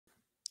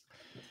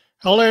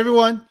Hello,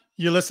 everyone.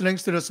 You're listening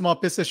to the Small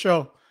Business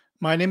Show.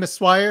 My name is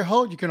Swire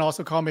Ho. You can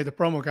also call me the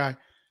promo guy.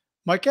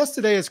 My guest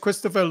today is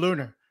Christopher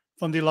Luner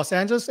from the Los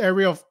Angeles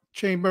area of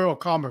Chamber of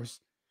Commerce.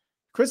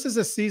 Chris is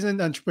a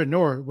seasoned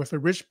entrepreneur with a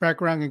rich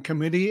background in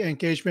community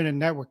engagement and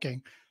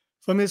networking.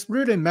 From his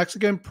root in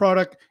Mexican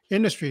product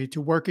industry to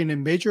working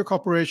in major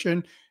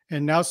corporation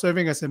and now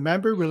serving as a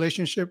member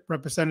relationship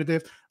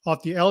representative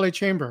of the LA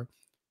Chamber,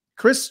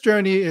 Chris'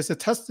 journey is a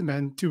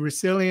testament to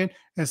resilient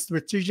and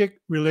strategic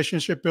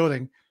relationship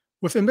building.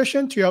 With a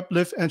mission to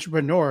uplift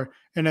entrepreneur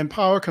and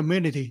empower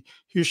community,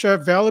 he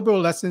shared valuable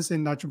lessons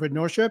in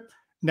entrepreneurship,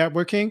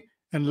 networking,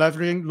 and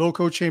leveraging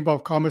local chamber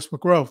of commerce for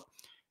growth.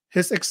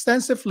 His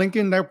extensive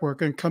LinkedIn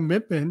network and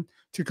commitment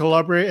to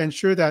collaborate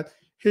ensure that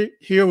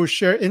he will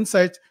share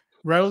insights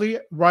readily,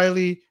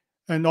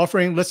 and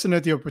offering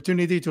listeners the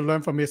opportunity to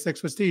learn from his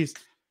expertise.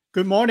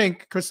 Good morning,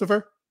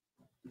 Christopher.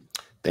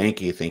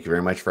 Thank you. Thank you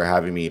very much for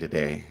having me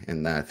today.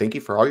 And thank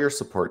you for all your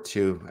support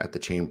too at the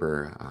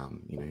Chamber.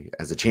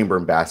 As a Chamber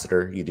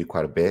ambassador, you do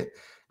quite a bit.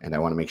 And I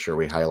want to make sure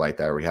we highlight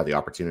that, or we have the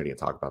opportunity to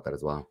talk about that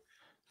as well.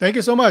 Thank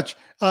you so much.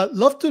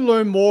 Love to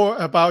learn more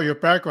about your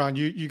background.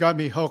 You got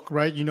me hooked,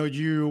 right?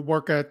 You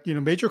work at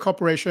major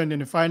corporation in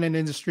the finance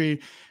industry,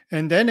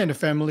 and then in the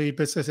family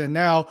business, and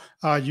now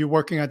you're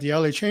working at the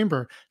LA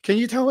Chamber. Can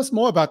you tell us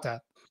more about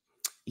that?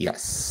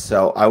 Yes.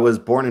 So I was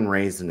born and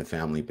raised in the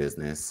family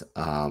business.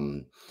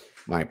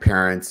 My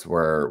parents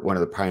were one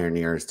of the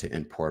pioneers to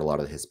import a lot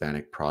of the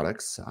Hispanic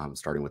products,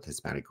 starting with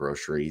Hispanic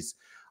groceries.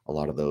 A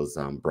lot of those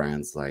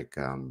brands like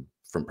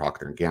from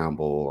Procter &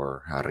 Gamble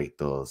or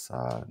Jarritos,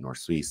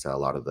 North Suiza, a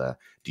lot of the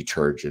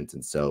detergents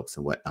and soaps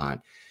and whatnot.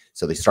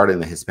 So they started in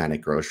the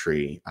Hispanic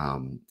grocery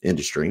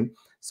industry.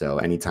 So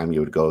anytime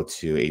you would go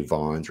to a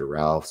Vons or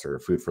Ralph's or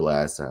Food for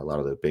Less, a lot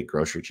of the big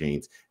grocery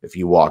chains, if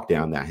you walk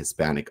down that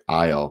Hispanic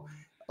aisle,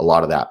 a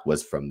lot of that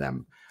was from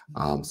them.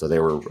 So they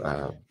were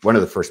one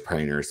of the first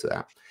pioneers to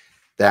that.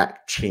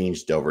 That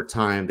changed over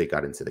time. They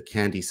got into the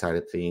candy side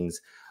of things.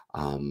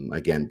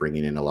 Again,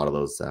 bringing in a lot of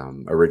those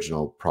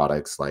original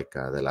products like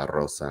De La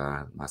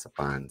Rosa,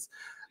 Mazapans,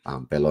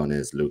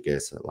 Pelones,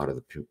 Lucas. A lot of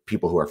the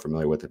people who are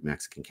familiar with the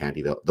Mexican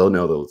candy, they'll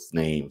know those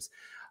names.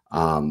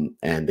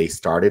 And they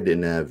started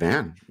in a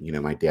van.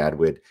 My dad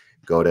would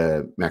go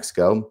to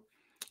Mexico,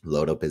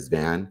 load up his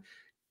van,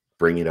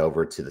 bring it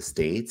over to the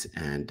States,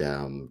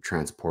 and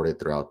transport it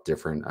throughout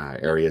different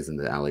areas in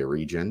the LA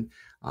region,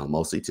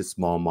 mostly to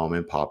small mom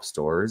and pop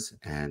stores.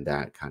 And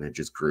that kind of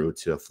just grew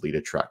to a fleet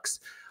of trucks.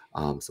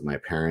 So my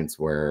parents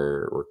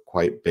were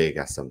quite big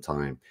at some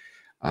time.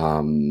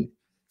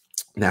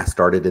 That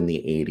started in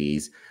the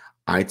 80s.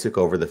 I took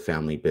over the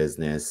family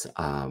business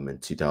in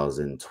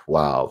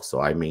 2012.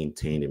 So I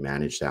maintained and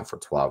managed that for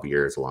 12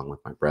 years along with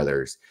my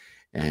brothers.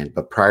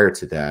 But prior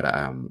to that,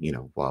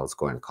 while I was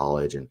going to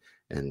college and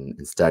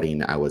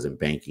studying, I was in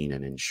banking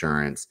and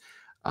insurance.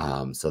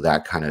 So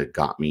that kind of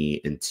got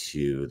me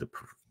into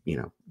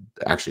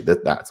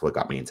that's what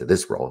got me into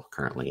this role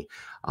currently.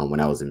 When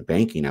I was in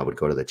banking, I would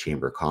go to the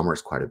Chamber of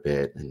Commerce quite a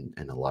bit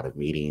and a lot of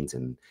meetings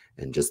and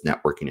just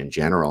networking in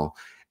general.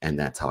 And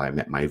that's how I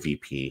met my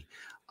VP.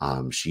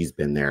 She's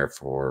been there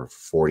for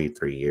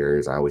 43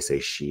 years. I always say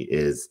she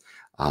is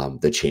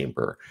the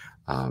Chamber.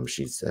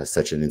 She's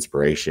such an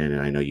inspiration,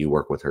 and I know you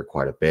work with her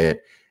quite a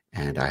bit.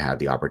 And I had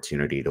the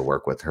opportunity to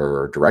work with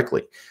her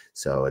directly.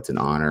 So it's an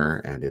honor,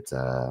 and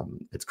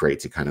it's great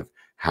to kind of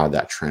have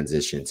that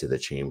transition to the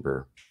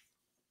Chamber.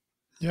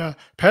 Yeah,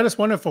 Pat is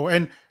wonderful.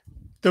 And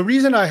the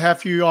reason I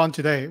have you on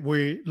today,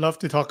 we love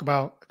to talk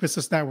about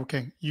business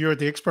networking. You're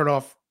the expert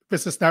of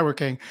business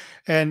networking.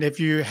 And if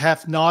you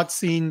have not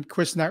seen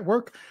Chris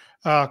Network,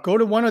 go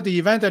to one of the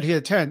events that he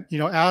attend,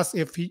 ask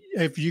if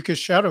you could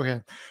shadow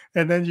him.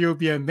 And then you'll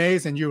be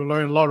amazed and you'll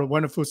learn a lot of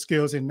wonderful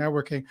skills in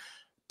networking.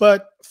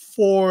 But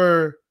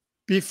before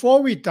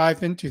we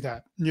dive into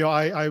that,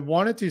 I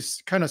wanted to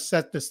kind of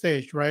set the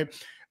stage, right?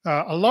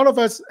 A lot of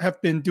us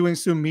have been doing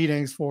Zoom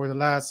meetings for the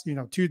last,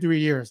 2-3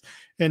 years,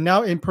 and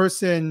now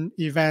in-person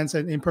events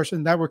and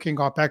in-person networking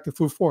got back to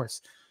full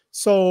force.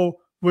 So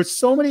with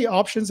so many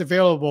options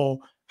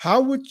available, how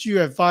would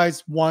you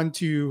advise one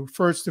to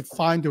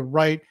find the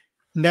right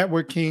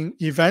networking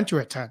event to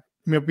attend?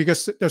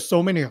 Because there's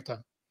so many of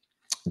them.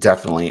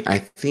 Definitely. I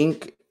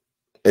think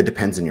it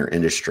depends on your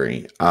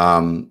industry.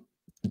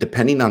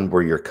 Depending on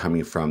where you're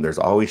coming from, there's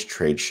always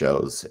trade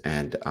shows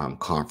and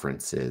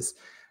conferences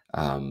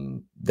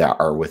that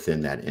are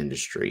within that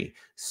industry.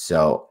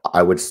 So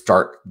I would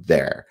start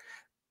there,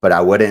 but I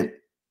wouldn't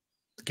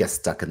get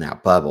stuck in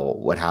that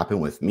bubble. What happened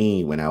with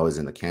me when I was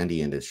in the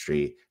candy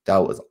industry, that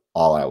was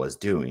all I was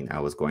doing. I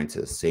was going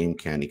to the same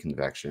candy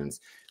conventions,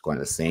 going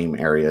to the same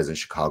areas in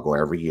Chicago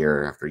every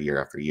year after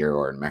year after year,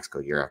 or in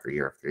Mexico year after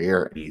year after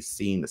year, and you're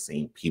seeing the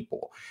same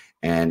people.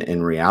 And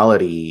in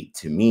reality,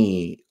 to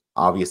me,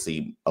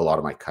 obviously, a lot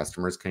of my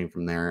customers came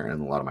from there and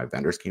a lot of my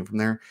vendors came from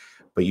there,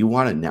 but you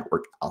want to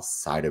network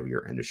outside of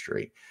your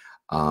industry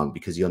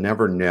because you'll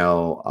never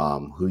know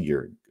who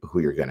you're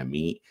going to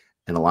meet.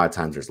 And a lot of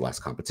times there's less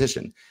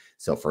competition.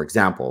 So for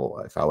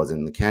example, if I was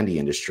in the candy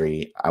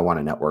industry, I want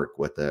to network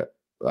with the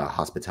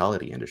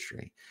hospitality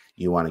industry.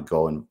 You want to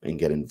go and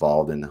get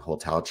involved in the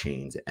hotel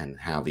chains and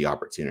have the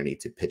opportunity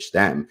to pitch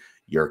them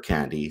your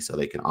candy so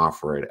they can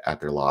offer it at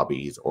their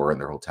lobbies or in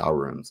their hotel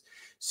rooms.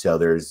 So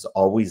there's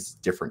always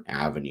different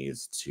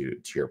avenues to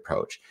your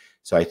approach.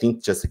 So I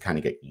think just to kind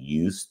of get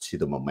used to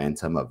the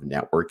momentum of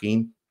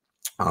networking,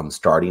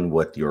 starting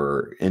with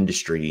your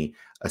industry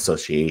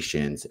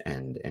associations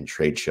and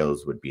trade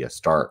shows would be a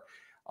start.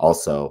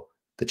 Also,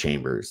 the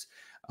chambers.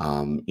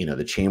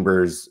 The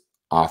chambers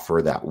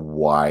offer that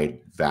wide,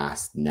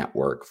 vast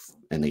network,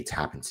 and they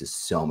tap into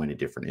so many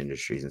different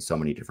industries and so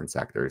many different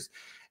sectors.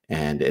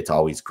 And it's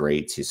always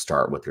great to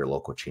start with your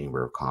local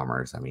chamber of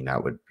commerce. I mean,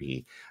 that would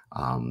be,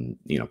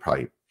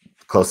 probably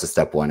close to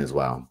step one as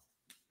well.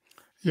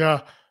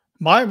 Yeah,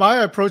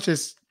 my approach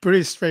is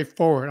pretty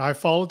straightforward. I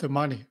follow the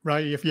money,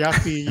 right? If you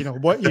ask me,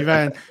 what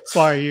event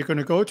are you going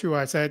to go to,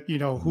 I said,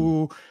 Mhm,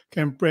 who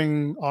can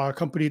bring our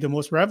company the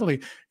most revenue.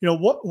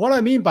 What I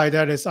mean by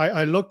that is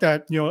I looked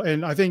at,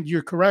 and I think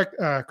you're correct,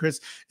 Chris.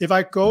 If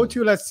I go mhm,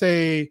 to, let's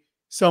say,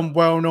 some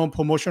well-known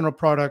promotional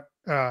product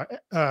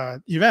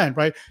event,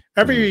 right? mhm,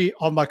 Every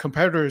of my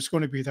competitors is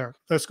going to be there.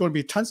 There's going to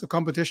be tons of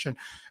competition.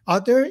 Are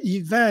there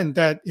events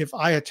that if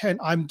I attend,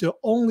 I'm the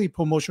only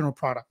promotional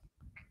product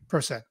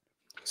percent?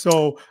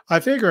 So I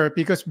figure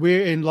because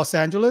we're in Los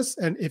Angeles,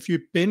 and if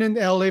you've been in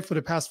LA for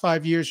the past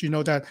 5 years, you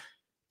know that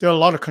there are a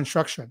lot of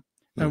construction.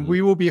 And mhm,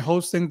 we will be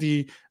hosting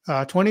the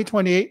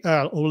 2028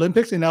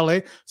 Olympics in LA.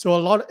 So a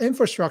lot of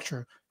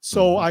infrastructure.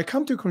 So mhm, I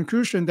come to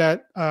conclusion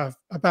that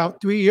about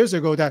 3 years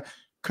ago that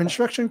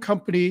construction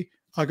company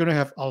are going to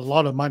have a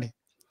lot of money,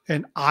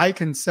 and I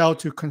can sell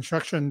to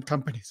construction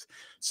companies.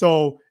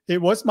 So it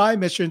was my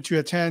mission to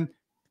attend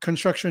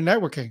construction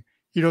networking.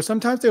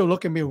 Sometimes they'll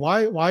look at me,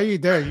 why are you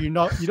there? You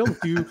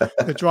don't do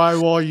the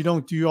drywall, you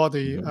don't do all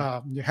the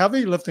mhm.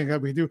 heavy lifting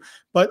that we do.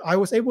 But I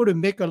was able to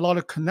make a lot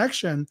of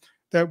connection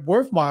that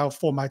worthwhile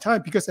for my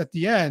time, because at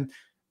the end,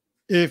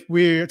 if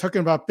we're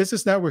talking about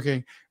business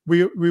networking,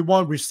 we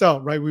want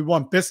result, right? We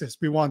want business,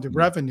 we want the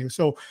revenue.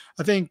 So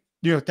I think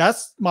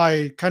that's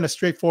my kind of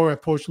straightforward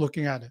approach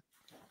looking at it.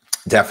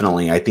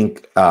 Definitely. I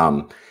think,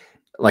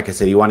 like I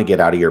said, you want to get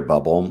out of your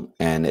bubble,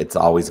 and it's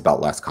always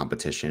about less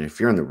competition. If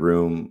you're in the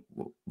room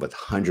with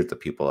hundreds of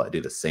people that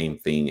do the same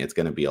thing, it's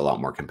going to be a lot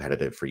more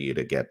competitive for you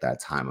to get that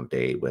time of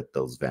day with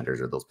those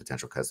vendors or those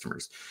potential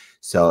customers.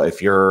 So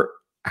if you're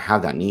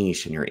have that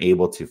niche and you're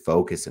able to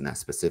focus in that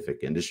specific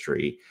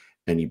industry,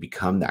 and you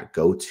become that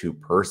go-to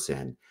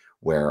person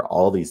where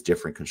all these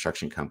different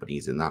construction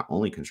companies, and not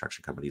only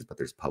construction companies, but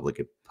there's public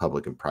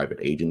and private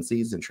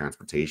agencies and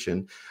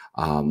transportation,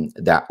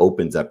 that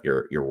opens up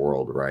your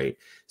world, right?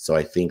 So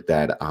I think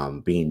that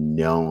being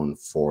known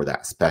for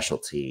that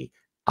specialty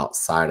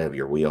outside of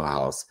your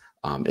wheelhouse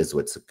is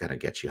what's going to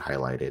get you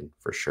highlighted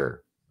for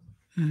sure.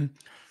 Mhm.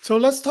 So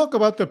let's talk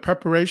about the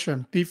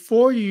preparation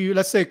before you.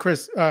 Let's say,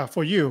 Chris,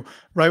 for you,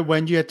 right,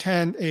 when you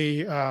attend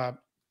a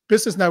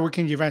business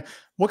networking event,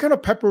 what kind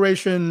of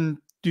preparation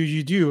do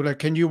you do? Like,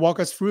 can you walk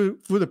us through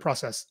the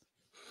process?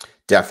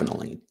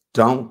 Definitely.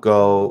 Don't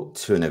go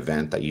to an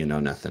event that you know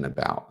nothing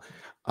about.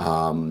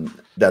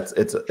 That's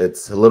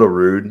it's a little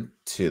rude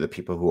to the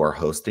people who are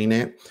hosting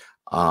it,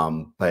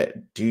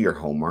 but do your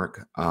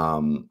homework.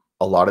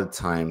 A lot of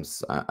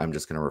times, I'm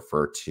just going to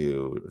refer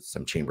to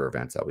some chamber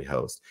events that we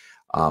host.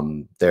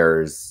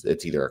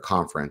 It's either a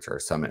conference or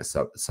a summit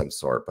of some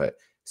sort, but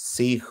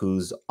see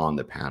who's on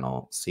the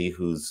panel, see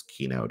who's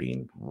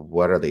keynoting,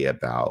 what are they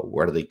about,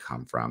 where do they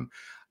come from,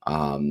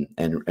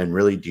 and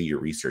really do your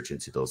research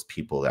into those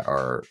people that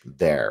are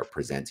there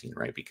presenting,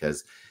 right?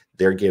 Because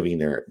they're giving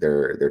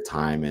their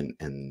time,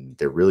 and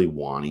they're really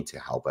wanting to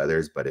help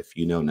others. But if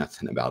you know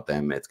nothing about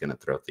them, it's going to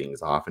throw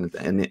things off, and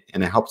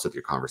it helps with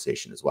your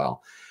conversation as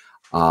well.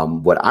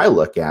 What I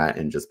look at,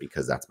 and just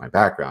because that's my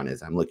background,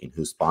 is I'm looking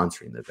who's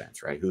sponsoring the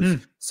events, right? Who's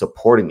Mm,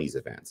 supporting these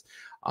events,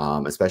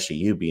 especially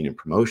you being in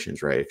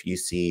promotions, right? If you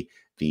see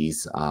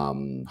these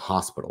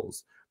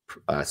hospitals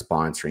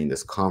sponsoring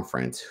this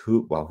conference,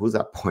 who's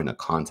that point of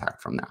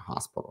contact from that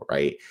hospital,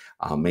 right?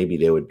 Maybe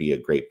they would be a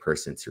great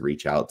person to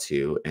reach out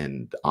to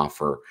and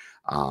offer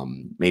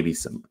maybe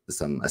some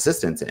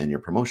assistance in your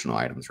promotional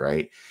items,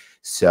 right?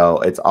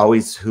 So it's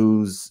always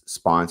who's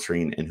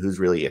sponsoring and who's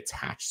really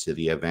attached to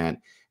the event,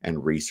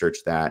 and research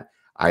that.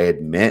 I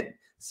admit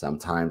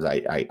sometimes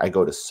I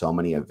go to so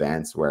many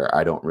events where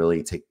I don't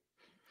really take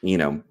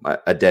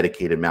a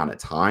dedicated amount of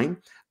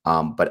time,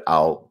 but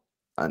I'll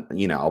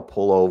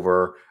pull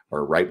over,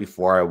 or right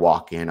before I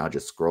walk in, I'll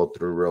just scroll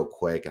through real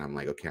quick, and I'm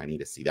like, okay, I need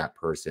to see that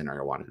person,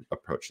 or I want to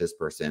approach this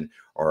person,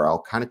 or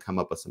I'll kind of come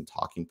up with some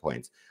talking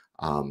points,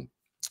 um,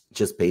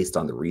 just based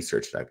on the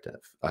research that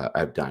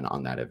I've done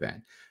on that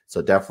event.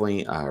 So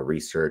definitely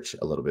research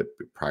a little bit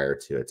prior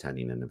to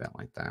attending an event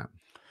like that.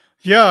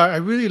 Yeah, I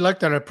really like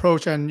that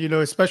approach, and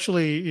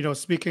especially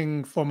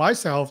speaking for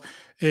myself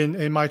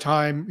in my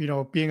time,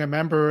 being a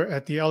member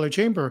at the LA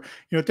Chamber,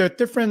 there are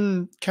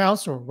different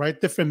council,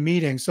 right, different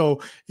meetings.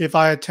 So if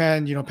I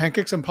attend,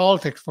 pancakes and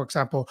politics, for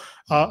example,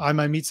 Mhm. I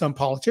might meet some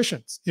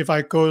politicians. If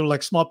I go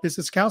like small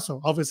business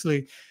council,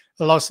 obviously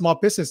a lot of small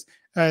business,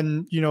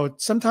 and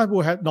sometimes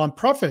we'll have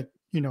nonprofit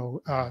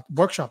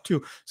workshop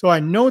too. So I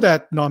know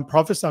that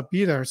nonprofits are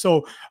be there.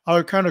 So I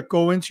would kind of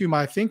go into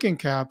my thinking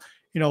cap.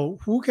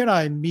 Who can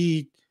I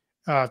meet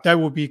that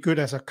will be good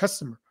as a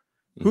customer?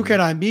 Who Hmm.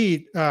 can I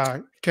meet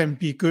can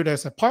be good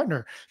as a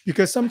partner?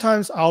 Because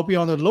sometimes I'll be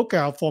on the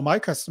lookout for my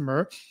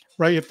customer,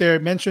 right? If they're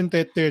mentioned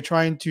that they're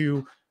trying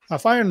to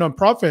find a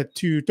nonprofit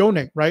to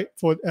donate, right,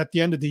 for at the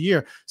end of the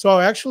year. So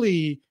I'll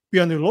actually be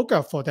on the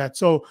lookout for that.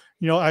 So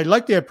I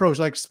like the approach,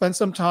 like spend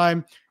some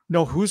time,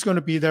 know who's going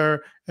to be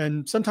there,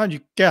 and sometimes you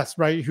guess,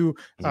 right, who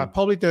Hmm.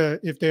 probably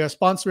if they are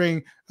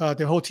sponsoring,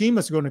 the whole team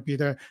is going to be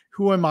there.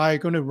 Who am I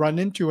going to run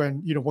into,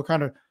 and what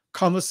kind of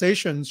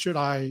conversations should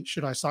I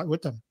start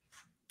with them?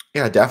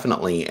 Yeah,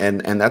 definitely.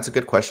 And that's a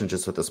good question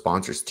just with the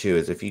sponsors too,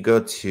 is if you go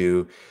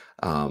to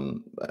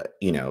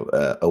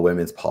a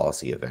women's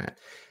policy event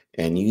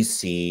and you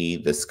see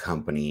this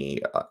company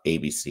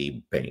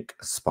ABC Bank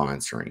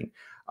sponsoring,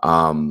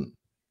 um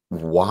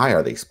why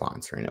are they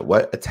sponsoring it?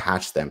 What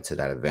attached them to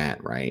that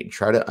event, right?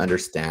 Try to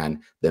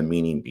understand the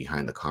meaning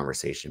behind the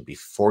conversation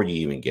before you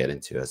even get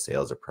into a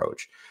sales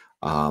approach.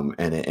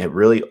 And it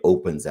really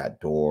opens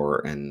that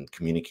door and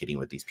communicating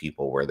with these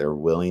people where they're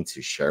willing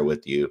to share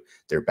with you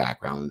their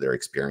background, their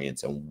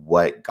experience, and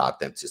what got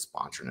them to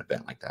sponsor an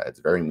event like that. It's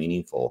very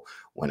meaningful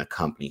when a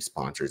company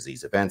sponsors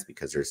these events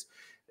because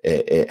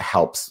it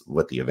helps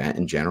with the event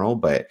in general,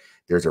 but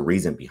there's a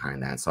reason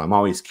behind that. So I'm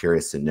always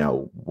curious to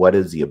know what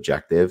is the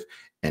objective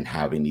and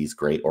having these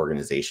great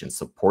organizations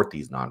support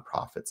these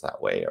nonprofits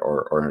that way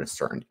or in a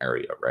certain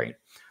area, right?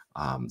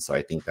 So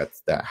I think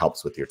that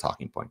helps with your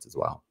talking points as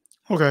well.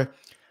 Okay.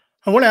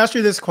 I want to ask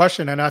you this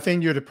question, and I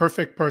think you're the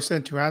perfect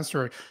person to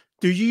answer it.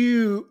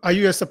 Are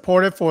you a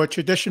supporter for a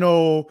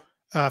traditional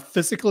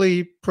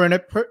physically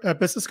printed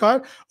business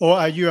card, or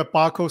are you a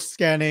barcode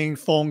scanning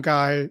phone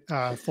guy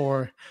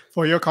for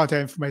your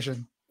contact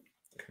information?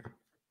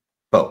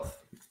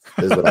 Both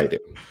is what I do.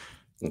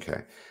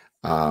 Okay.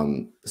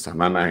 So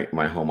I'm at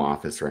my home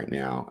office right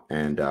now,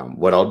 and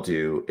what I'll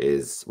do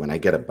is when I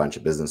get a bunch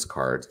of business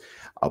cards,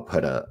 I'll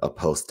put a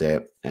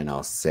post-it and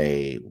I'll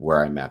say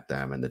where I met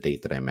them and the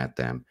date that I met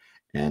them,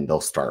 and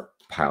they'll start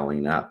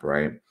piling up,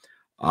 right?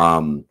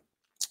 Um,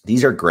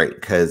 these are great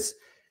because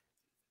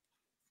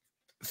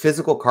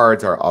physical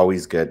cards are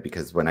always good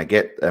because when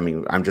I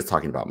mean, I'm just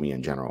talking about me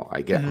in general.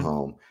 I get Hmm.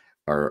 home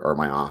or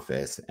my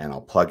office and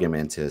I'll plug them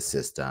into a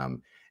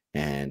system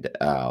and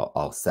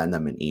I'll send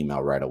them an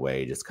email right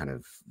away, just kind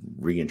of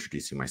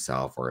reintroducing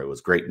myself, or it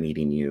was great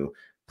meeting you.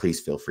 Please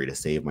feel free to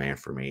save my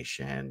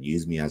information,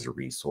 use me as a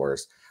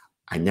resource.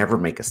 I never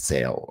make a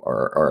sale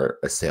or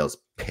a sales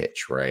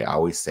pitch, right? I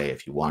always say,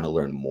 if you want to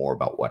learn more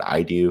about what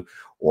I do,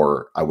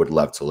 or I would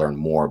love to learn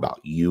more about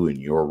you and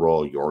your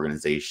role, your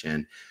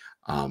organization,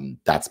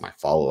 that's my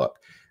follow up.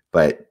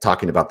 But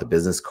talking about the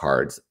business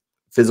cards,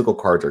 physical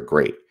cards are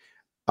great.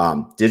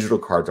 Digital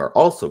cards are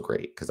also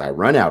great because I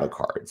run out of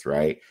cards,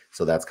 right?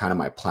 So that's kind of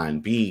my plan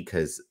B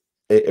because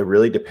it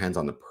really depends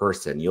on the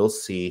person. You'll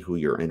see who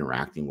you're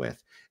interacting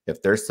with.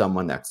 If there's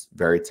someone that's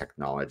very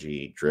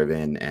technology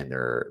driven and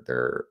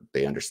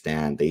they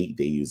understand, they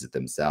use it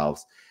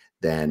themselves,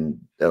 then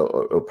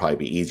it'll probably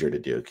be easier to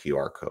do a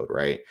QR code,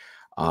 right?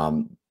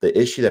 The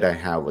issue that I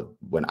have with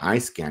when I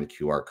scan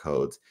QR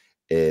codes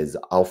is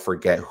I'll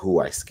forget who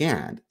I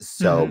scanned. Hmm.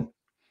 So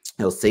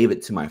it'll save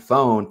it to my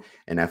phone.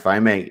 And if I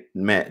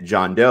met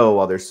John Doe,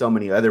 well, there's so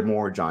many other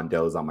more John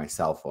Does on my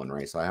cell phone,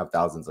 right? So I have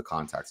thousands of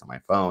contacts on my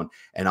phone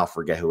and I'll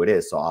forget who it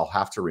is. So I'll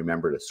have to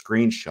remember to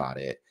screenshot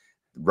it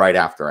right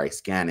after I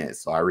scan it.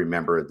 So I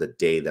remember the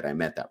day that I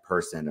met that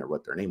person or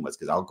what their name was.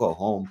 Cause I'll go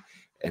home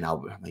and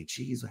I'm like,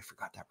 geez, I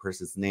forgot that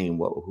person's name.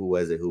 Who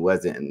was it? Who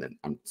was it? And then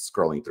I'm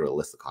scrolling through a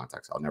list of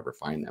contacts. I'll never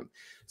find them.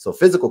 So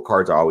physical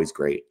cards are always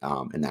great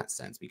in that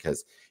sense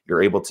because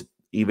you're able to,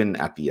 even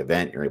at the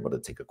event, you're able to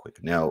take a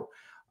quick note.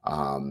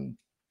 Um,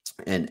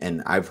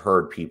 and I've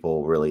heard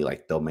people really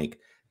like they'll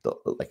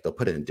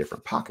put it in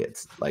different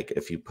pockets. Like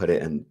if you put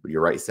it in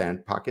your right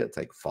side pocket, it's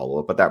like follow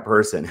up with that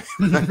person.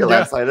 Your Yeah,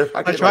 left side of the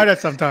I pocket, try like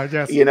that sometimes.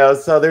 Yes.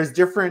 so there's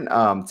different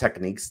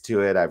techniques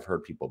to it. I've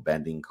heard people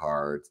bending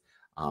cards,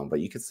 but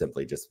you could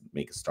simply just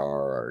make a star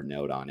or a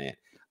note on it.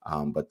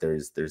 But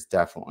there's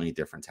definitely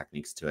different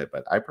techniques to it.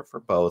 But I prefer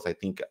both. I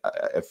think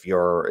if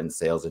you're in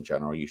sales in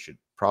general, you should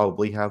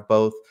probably have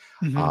both.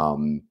 Hmm.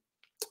 Um,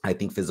 I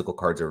think physical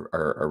cards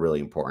are really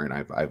important.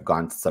 I've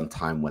gone some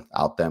time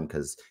without them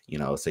because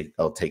say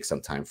it'll take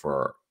some time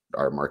for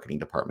our marketing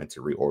department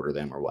to reorder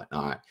them or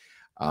whatnot.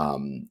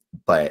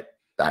 But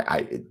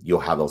you'll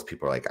have those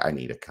people like, I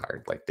need a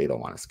card. Like they don't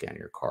want to scan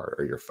your card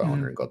or your phone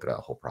Hmm. or go through that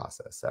whole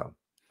process. So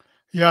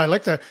Yeah, I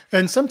like that.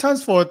 And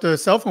sometimes for the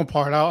cell phone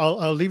part,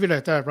 I'll leave it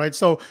at that, right?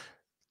 So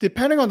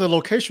depending on the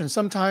location,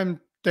 sometimes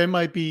there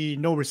might be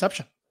no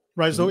reception,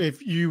 right? So mhm,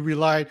 if you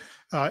rely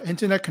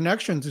internet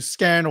connection to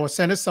scan or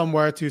send it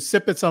somewhere to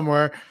zip it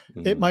somewhere,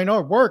 it mhm, might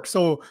not work.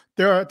 So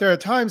there are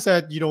times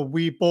that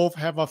we both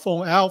have our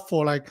phone out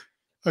for like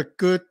a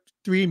good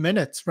 3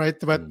 minutes, right?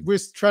 But Mm. we're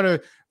trying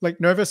to like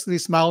nervously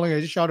smiling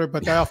at each other,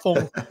 but that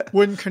phone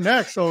wouldn't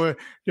connect. So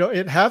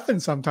it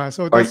happens sometimes.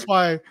 So Or that's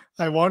why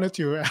I wanted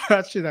to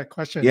ask you that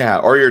question. yeah,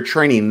 or you're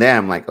training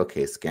them like,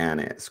 okay, scan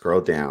it,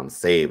 scroll down,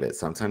 save it.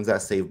 Sometimes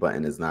that save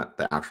button is not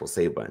the actual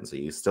save button. So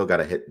you still got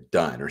to hit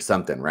done or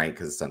something, right?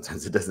 Because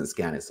sometimes it doesn't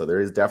scan it. So there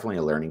is definitely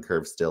a learning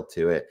curve still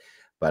to it.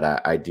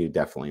 But I do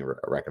definitely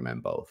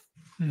recommend both.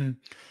 Mhm.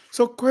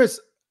 So, Chris,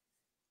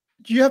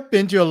 you have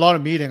been to a lot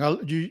of meetings.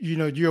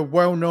 You're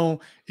well known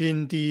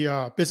in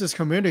the business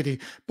community.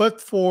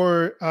 But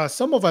for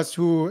some of us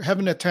who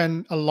haven't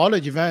attended a lot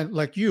of events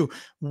like you,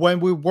 when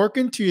we work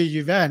into an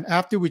event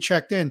after we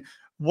checked in,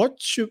 what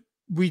should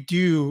we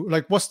do?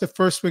 Like, what's the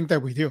first thing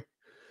that we do?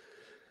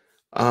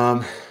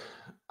 Um,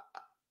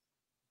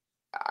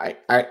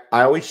 I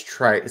always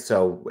try.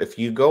 So if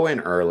you go in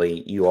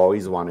early, you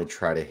always want to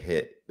try to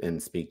hit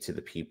and speak to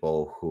the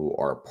people who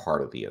are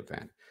part of the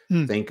event.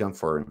 Mm. Thank them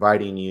for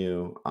inviting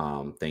you.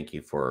 Thank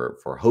you for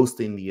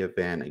hosting the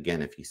event.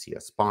 Again, if you see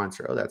a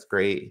sponsor, oh, that's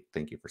great.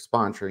 Thank you for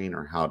sponsoring.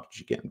 Or how did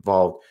you get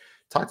involved?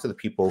 Talk to the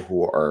people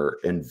who are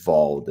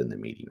involved in the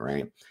meeting,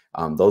 right?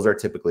 Those are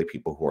typically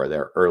people who are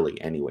there early,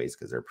 anyways,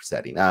 because they're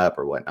setting up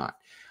or whatnot.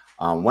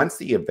 Once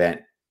the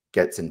event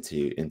gets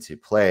into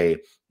play,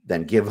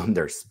 then give them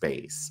their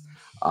space.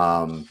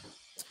 Um,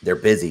 they're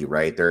busy,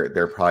 right?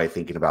 They're probably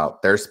thinking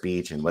about their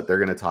speech and what they're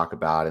going to talk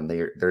about, and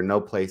they're no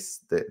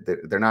place that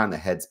they're not in the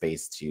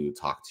headspace to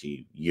talk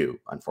to you,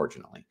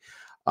 unfortunately.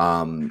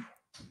 Um,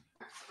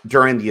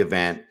 During the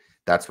event,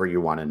 that's where you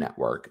want to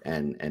network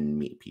and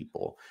meet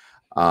people.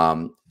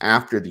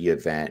 After the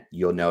event,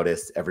 you'll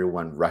notice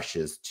everyone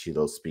rushes to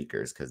those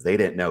speakers because they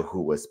didn't know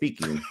who was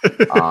speaking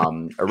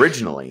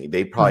originally.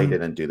 They probably Mhm.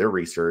 didn't do their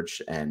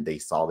research and they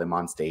saw them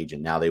on stage,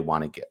 and now they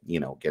want to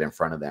get in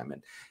front of them.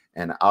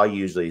 And I'll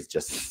usually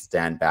just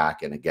stand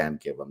back and again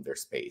give them their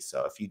space.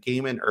 So if you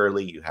came in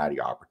early, you had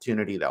your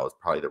opportunity. That was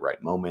probably the right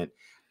moment.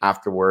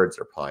 Afterwards,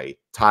 they're probably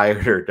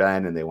tired or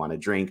done and they want to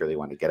drink or they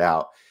want to get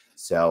out.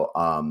 So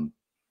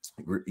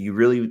you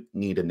really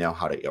need to know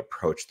how to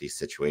approach the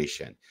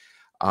situation.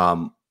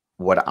 Um,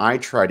 what I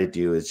try to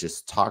do is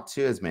just talk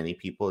to as many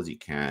people as you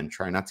can.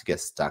 Try not to get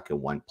stuck in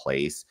one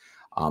place,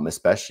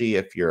 especially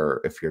if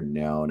you're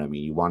known. I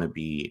mean, you want to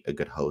be a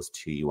good host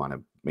too. You want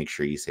to make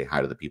sure you say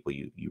hi to the people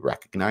you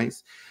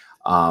recognize.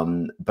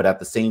 But at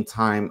the same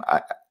time,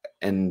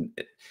 and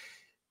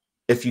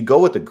if you go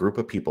with a group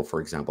of people, for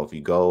example, if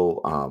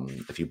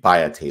you buy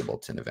a table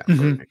to an event, for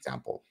an Mhm.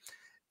 example,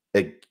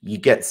 you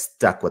get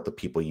stuck with the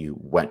people you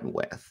went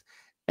with,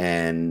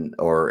 and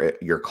or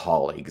your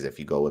colleagues. If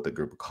you go with a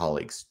group of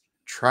colleagues,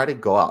 try to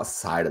go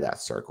outside of that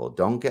circle.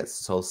 Don't get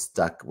so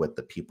stuck with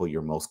the people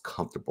you're most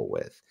comfortable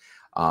with.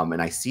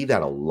 And I see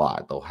that a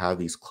lot. They'll have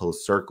these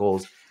closed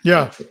circles and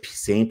Yeah. it's the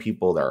same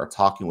people that are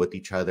talking with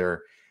each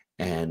other,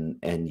 and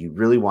you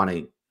really want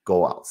to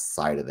go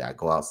outside of that,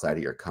 go outside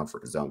of your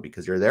comfort zone,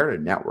 because you're there to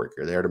network,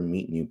 you're there to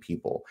meet new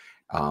people.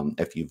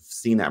 If you've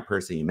seen that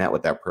person, you met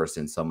with that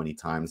person so many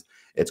times,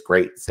 it's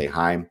great to say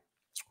hi,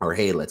 or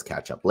hey, let's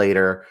catch up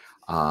later,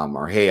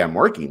 or hey, I'm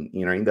working.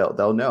 And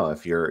they'll know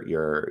if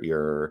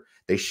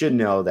they should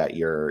know that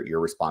your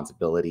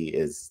responsibility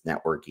is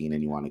networking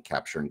and you want to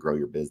capture and grow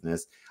your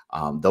business.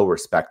 They'll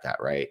respect that,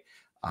 right?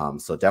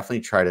 So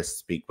definitely try to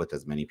speak with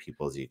as many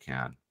people as you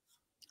can.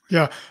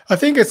 Yeah, I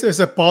think it's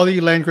a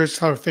body language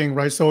type of thing,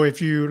 right? So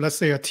if you, let's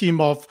say, a team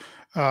of,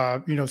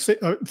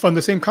 from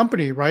the same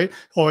company, right,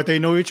 or they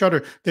know each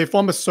other, they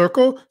form a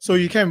circle, so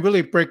you Mhm. can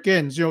really break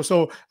in.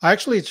 So I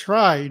actually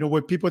try,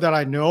 with people that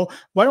I know.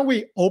 Why don't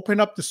we open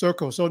up the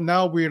circle? So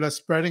now we're like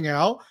spreading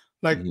out,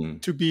 like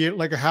Mhm. to be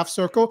like a half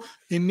circle.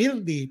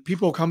 Immediately,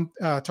 people come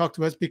talk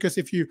to us because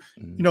if you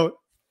Mhm. know.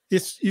 It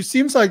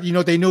seems like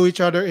they know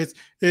each other.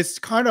 It's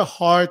kind of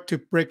hard to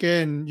break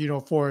in,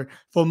 for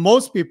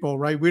most people,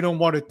 right? We don't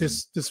want to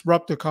Mhm.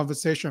 disrupt the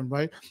conversation,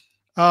 right?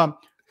 Um,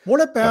 what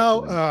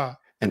about Definitely.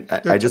 And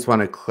I the just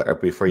want to clear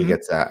before you mhm,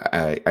 get to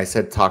that. I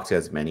said talk to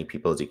as many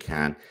people as you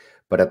can,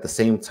 but at the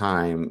same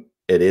time,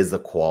 it is the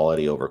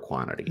quality over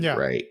quantity, yeah,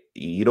 right?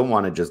 You don't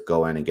want to just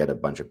go in and get a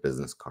bunch of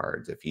business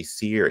cards. If you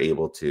see you're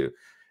able to,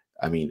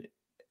 I mean,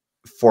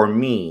 for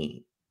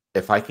me,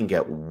 if I can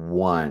get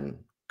one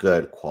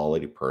good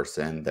quality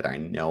person that I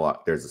know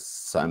there's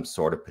some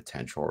sort of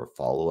potential or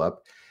follow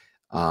up,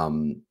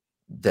 um,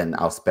 then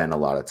I'll spend a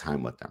lot of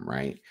time with them,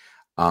 right?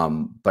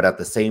 But at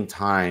the same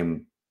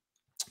time,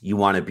 you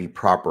want to be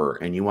proper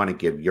and you want to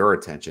give your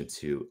attention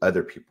to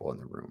other people in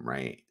the room,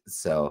 right?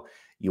 So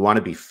you want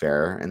to be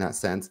fair in that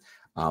sense,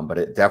 but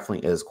it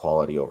definitely is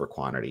quality over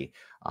quantity.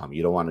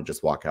 You don't want to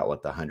just walk out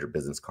with 100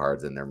 business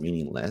cards and they're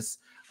meaningless.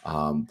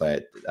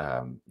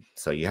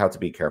 So you have to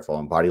be careful,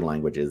 and body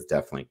language is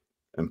definitely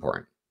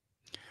important.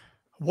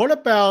 what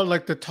about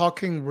like the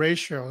talking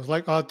ratios?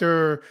 Like, are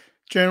there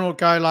general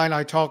guideline?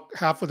 I talk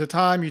half of the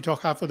time, you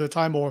talk half of the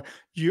time, or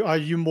are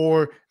you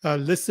more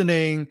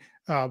listening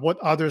what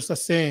others are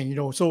saying?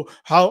 So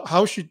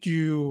how should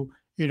you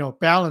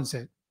balance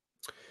it?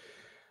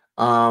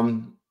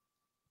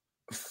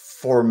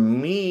 For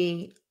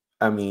me,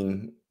 I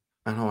mean,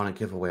 I don't want to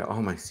give away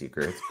all my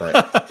secrets,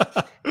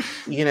 but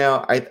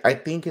I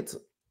think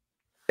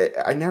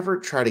I never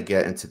try to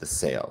get into the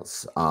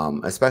sales,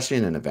 especially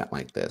in an event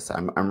like this.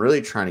 I'm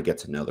really trying to get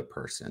to know the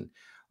person.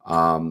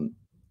 Um,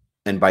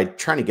 and by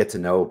trying to get to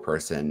know a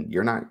person,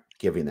 you're not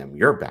giving them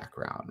your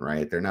background,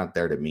 right? They're not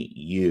there to meet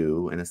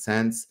you in a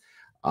sense.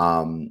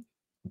 Um,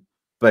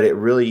 but it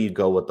really, you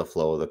go with the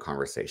flow of the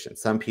conversation.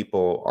 Some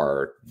people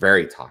are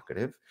very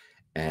talkative,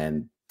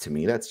 and to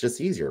me that's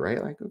just easier,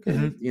 right? Like, okay,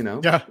 Hmm.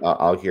 Yeah.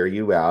 I'll hear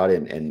you out,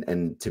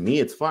 and to me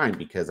it's fine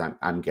because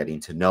I'm getting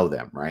to know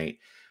them, right?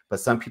 But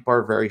some people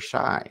are very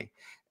shy,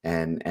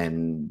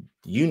 and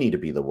you need to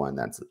be the one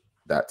that's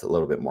a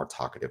little bit more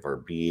talkative, or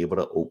be able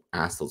to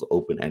ask those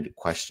open-ended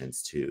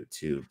questions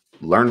to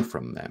learn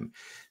from them.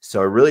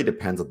 So it really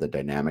depends on the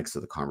dynamics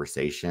of the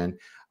conversation.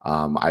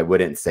 I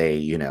wouldn't say,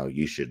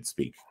 you should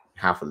speak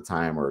half of the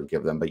time or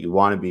give them, but you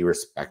want to be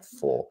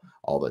respectful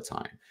all the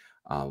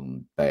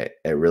time. But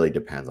it really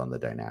depends on the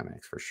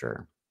dynamics for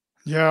sure.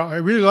 Yeah, I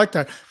really like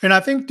that. And I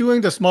think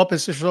doing the small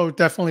business show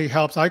definitely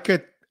helps. I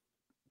could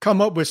come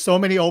up with so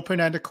many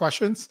open-ended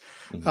questions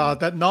Hmm.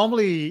 that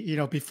normally,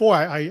 before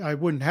I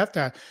wouldn't have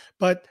that.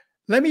 But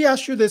let me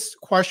ask you this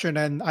question,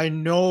 and I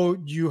know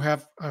you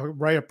have a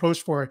right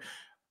approach for it.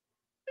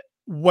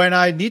 When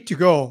I need to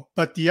go,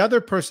 but the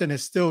other person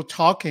is still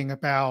talking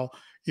about,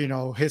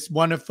 his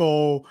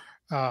wonderful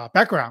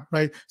background,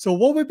 right? So,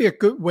 what would be a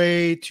good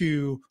way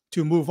to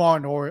move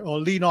on, or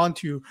lean on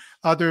to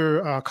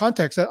other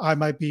contexts that I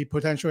might be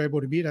potentially able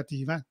to meet at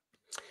the event?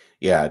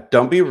 Yeah,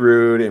 don't be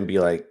rude and be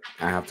like,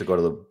 I have to go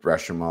to the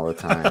restroom all the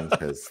time,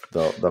 because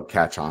they'll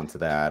catch on to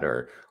that,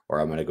 or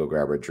I'm gonna go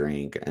grab a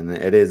drink. And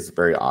it is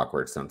very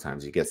awkward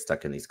sometimes. You get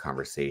stuck in these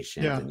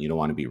conversations Yeah. and you don't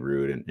want to be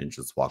rude and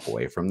just walk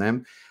away from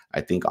them.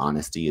 I think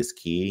honesty is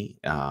key.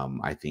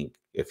 I think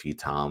if you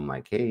tell them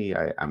like, hey,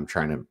 I'm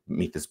trying to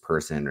meet this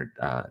person,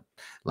 or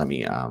let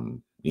me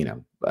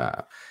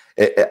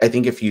I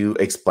think if you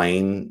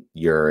explain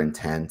your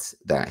intent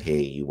that,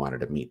 hey, you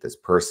wanted to meet this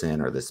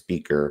person or the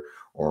speaker,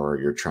 or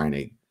you're trying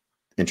to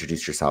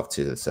introduce yourself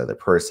to this other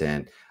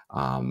person,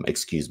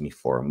 excuse me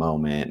for a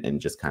moment,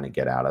 and just kind of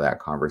get out of that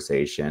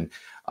conversation,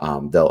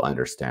 they'll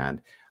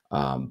understand.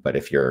 But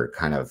if you're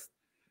kind of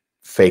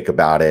fake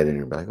about it and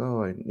you're like,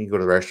 oh, I need to go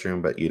to the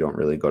restroom, but you don't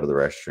really go to the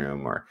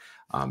restroom, or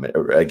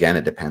again,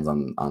 it depends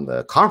on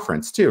the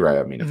conference too, right?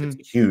 I mean, if it's Mhm.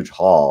 a huge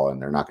hall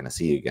and they're not going to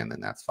see you again,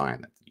 then that's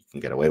fine. You can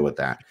get away with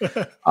that.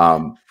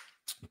 Um,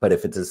 but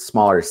if it's a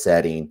smaller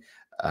setting,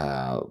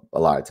 a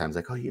lot of times,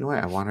 like, oh, you know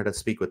what, I wanted to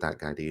speak with that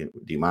guy. Do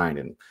you mind?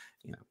 And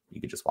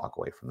you could just walk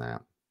away from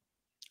that.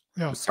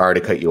 Yeah. I'm sorry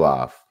to cut you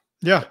off.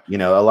 Yeah.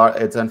 A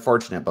lot, it's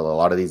unfortunate, but a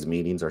lot of these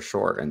meetings are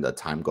short and the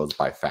time goes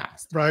by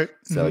fast. Right.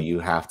 So Mhm. you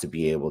have to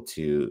be able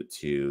to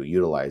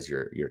utilize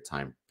your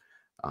time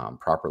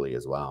properly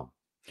as well.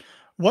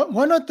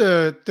 One of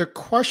the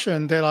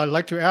question that I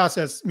like to ask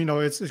is,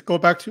 it's go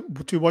back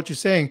to what you're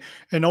saying,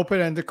 an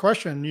open-ended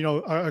question.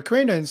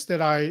 Acquaintance that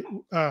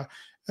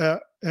uh,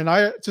 and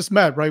I just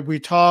met, right? We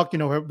talk,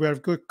 we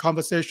have good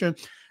conversation.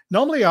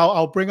 Normally,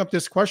 I'll bring up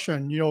this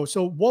question,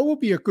 so what would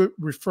be a good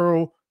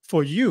referral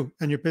for you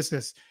and your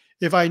business?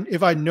 If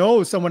I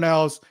know someone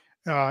else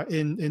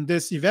in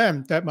this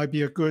event, that might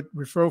be a good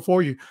referral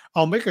for you.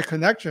 I'll make a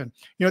connection.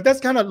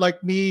 That's kind of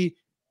like me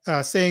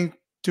saying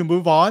to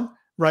move on,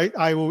 right?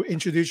 I will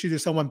introduce you to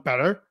someone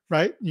better,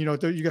 right? You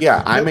got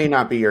Yeah, I the, may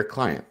not be your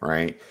client,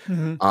 right?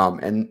 mhm,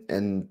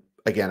 And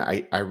again,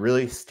 I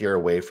really steer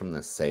away from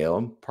the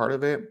sale part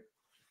of it.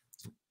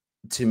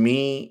 To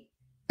me,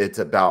 it's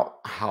about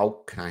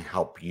how can I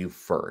help you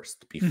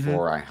first mhm,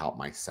 before I help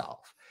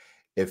myself.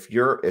 If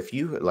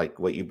you like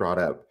what you brought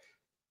up,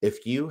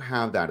 if you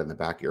have that in the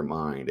back of your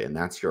mind, and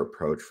that's your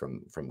approach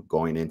from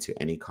going into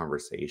any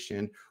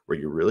conversation, where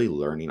you're really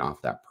learning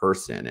off that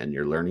person and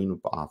you're learning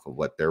off of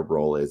what their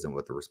role is and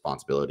what the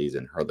responsibilities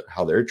and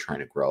how they're trying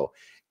to grow.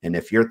 And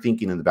if you're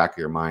thinking in the back of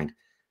your mind,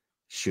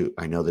 shoot,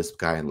 I know this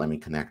guy and let me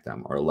connect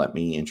them, or let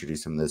me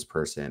introduce him to this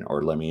person,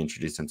 or let me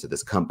introduce him to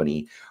this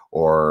company,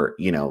 or,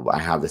 I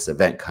have this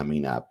event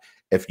coming up.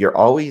 If you're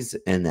always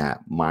in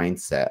that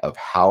mindset of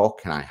how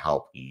can I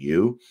help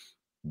you,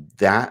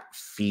 that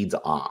feeds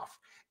off,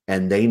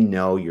 and they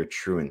know your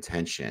true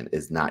intention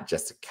is not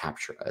just to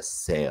capture a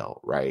sale,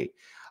 right?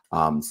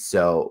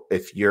 So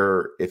if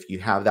you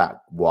have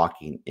that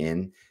walking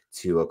in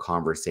to a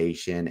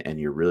conversation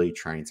and you're really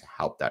trying to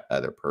help that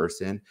other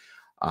person,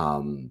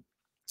 um,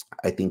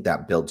 I think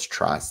that builds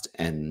trust,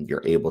 and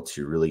you're able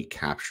to really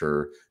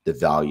capture the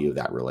value of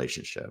that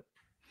relationship.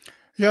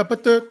 yeah.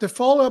 But the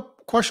follow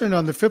up question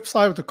on the flip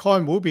side of the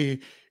coin will be,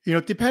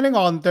 depending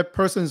on that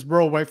person's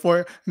role, right?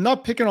 I'm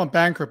not picking on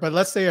banker, but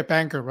let's say a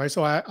banker, right?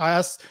 So I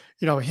asked,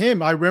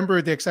 him. I remember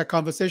the exact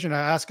conversation. I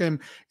asked him,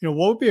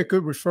 what would be a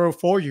good referral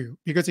for you?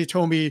 Because he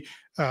told me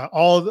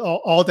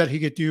all that he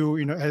could do,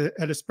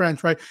 at his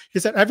branch, right? He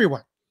said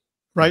everyone.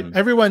 Right? Mhm.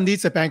 Everyone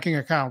needs a banking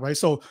account, right?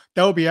 So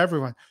that will be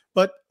everyone.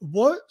 But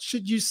what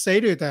should you say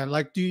to them?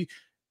 Like,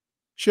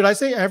 should I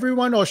say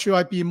everyone, or should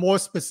I be more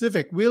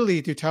specific,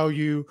 really, to tell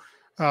you,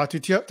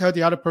 tell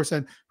the other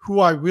person who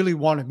I really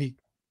want to meet?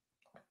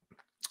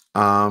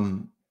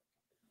 Um,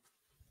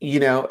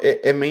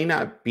 it may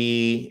not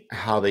be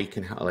how they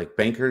can like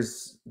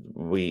bankers.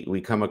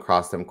 We come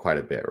across them quite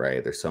a bit,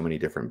 right? There's so many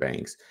different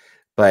banks,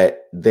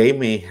 but they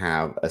may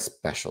have a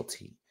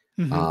specialty.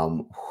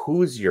 Hmm.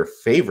 Who's your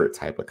favorite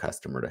type of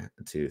customer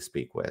to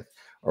speak with,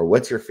 or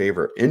what's your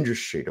favorite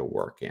industry to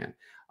work in,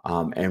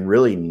 and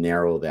really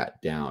narrow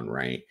that down,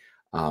 right?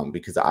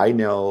 Because I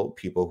know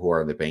people who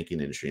are in the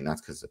banking industry, and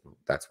that's because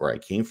that's where I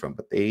came from,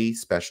 but they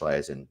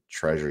specialize in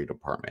treasury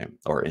department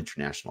or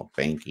international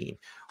banking,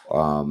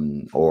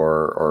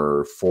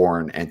 or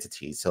foreign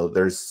entities. So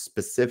there's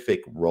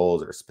specific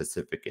roles or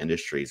specific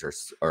industries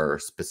or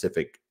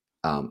specific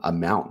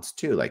amounts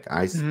too. Like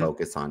I Hmm.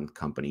 focus on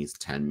companies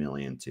 10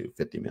 million to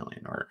 50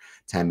 million or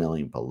 10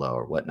 million below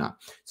or whatnot.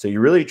 So you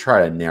really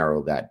try to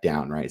narrow that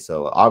down, right?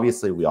 So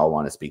obviously we all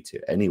want to speak to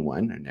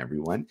anyone and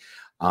everyone,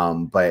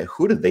 but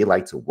who do they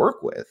like to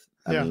work with?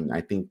 I Yeah. mean,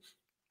 I think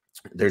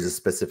there's a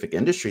specific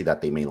industry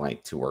that they may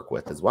like to work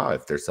with as well.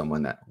 If there's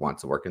someone that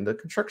wants to work in the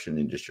construction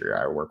industry,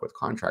 I work with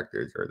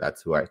contractors, or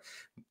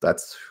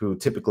that's who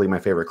typically my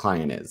favorite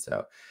client is.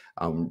 So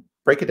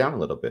break it down a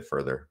little bit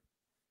further.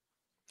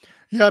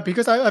 Yeah,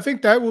 because I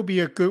think that will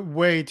be a good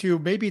way to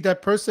maybe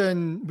that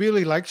person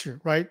really likes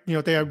you, right?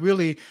 They are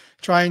really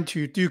trying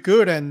to do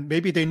good and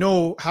maybe they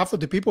know half of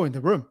the people in the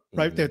room,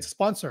 right? That's a Mhm.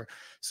 sponsor.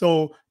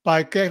 So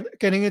by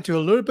getting into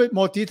a little bit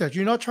more detail,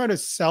 you're not trying to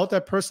sell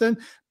that person,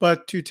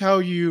 but to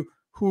tell you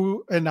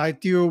who an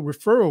ideal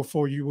referral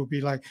for you would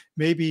be like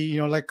maybe,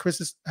 like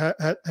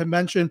had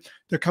mentioned,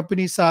 the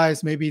company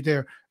size, maybe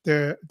their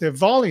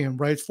volume,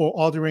 right, for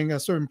ordering a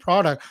certain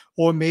product,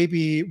 or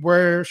maybe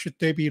where should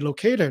they be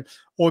located,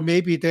 or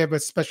maybe they have a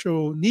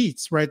special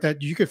needs, right,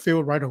 that you could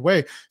feel right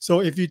away.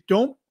 So if you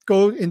don't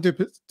go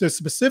into the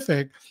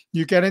specific,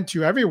 you get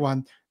into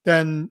everyone,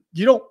 then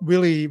you don't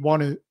really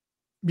want to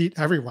meet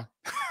everyone.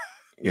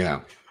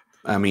 Yeah.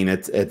 I mean,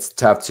 it's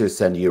tough to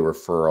send you a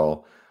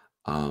referral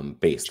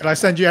based Should I on that,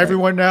 send you right?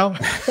 everyone now?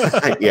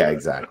 Yeah,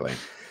 exactly.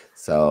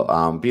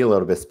 So be a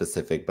little bit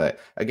specific, but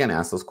again,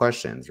 ask those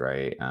questions,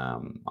 right?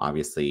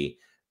 Obviously,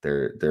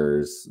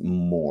 there's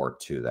more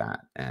to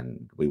that,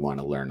 and we want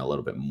to learn a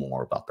little bit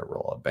more about the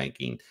role of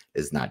banking.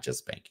 Is not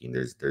just banking.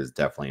 There's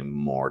definitely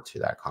more to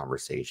that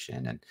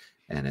conversation,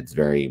 and it's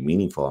very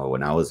meaningful.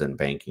 When I was in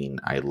banking,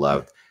 I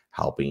loved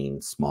helping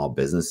small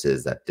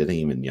businesses that didn't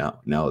even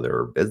know there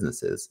were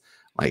businesses,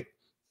 like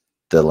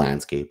the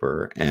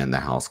landscaper and the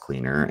house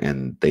cleaner,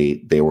 and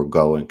they would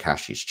go and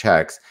cash these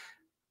checks,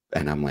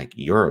 and I'm like,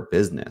 you're a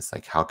business.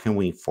 Like, how can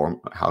we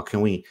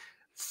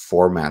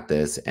format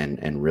this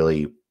and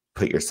really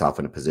put yourself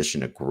in a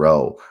position to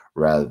grow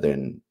rather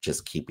than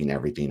just keeping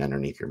everything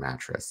underneath your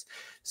mattress?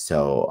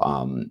 So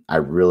I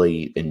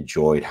really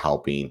enjoyed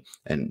helping,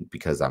 and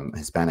because I'm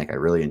Hispanic, I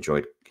really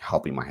enjoyed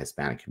helping my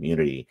Hispanic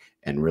community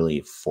and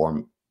really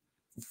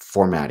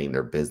formatting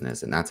their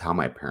business. And that's how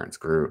my parents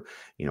grew.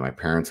 My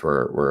parents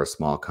were a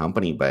small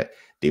company, but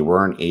they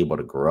weren't able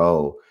to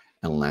grow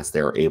unless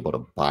they were able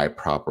to buy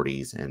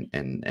properties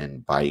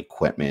and buy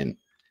equipment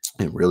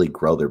and really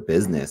grow their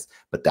business.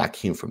 But that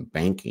came from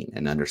banking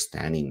and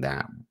understanding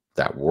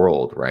that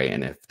world, right?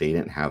 And if they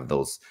didn't have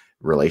those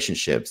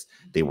relationships,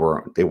 they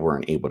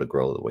weren't able to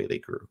grow the way they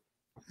grew.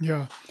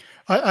 Yeah.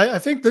 I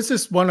think this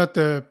is one of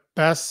the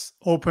best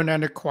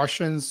open-ended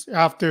questions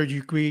after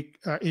you greet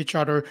each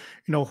other.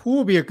 Who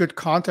will be a good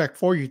contact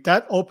for you?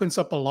 That opens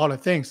up a lot of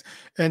things.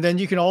 And then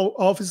you can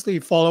obviously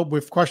follow up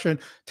with question.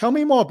 Tell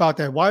me more about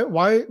that.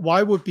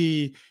 Why would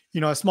be,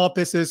 a small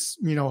business,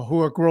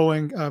 who are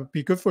growing,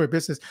 be good for a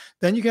business?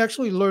 Then you can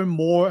actually learn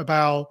more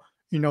about,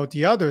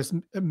 the others.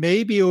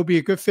 Maybe it will be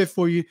a good fit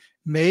for you.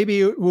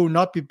 Maybe it will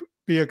not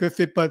be a good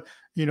fit, but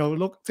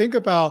think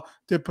about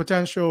the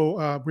potential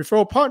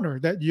referral partner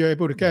that you're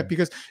able to get. Mhm.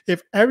 Because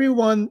if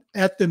everyone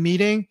at the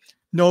meeting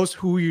knows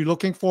who you're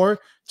looking for,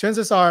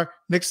 chances are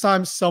next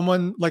time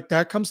someone like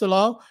that comes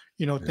along,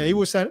 they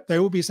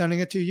will be sending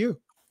it to you.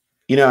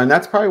 And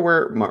that's probably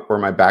where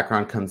my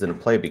background comes into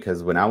play,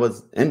 because when I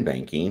was in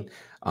banking,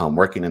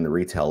 working in the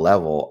retail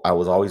level, I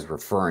was always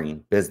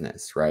referring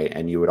business, right?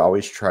 And you would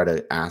always try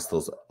to ask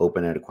those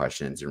open-ended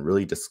questions and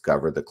really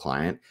discover the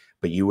client,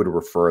 but you would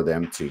refer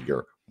them to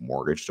your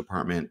mortgage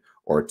department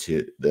or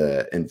to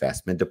the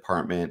investment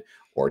department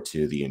or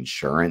to the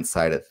insurance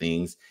side of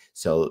things.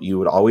 So you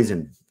would always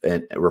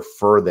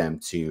refer them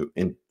to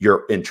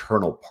your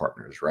internal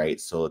partners,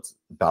 right? So it's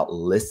about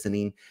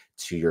listening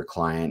to your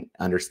client,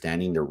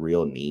 understanding their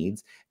real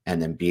needs, and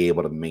then be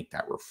able to make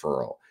that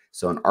referral.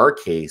 So in our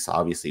case,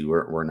 obviously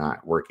we're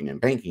not working in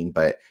banking,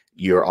 but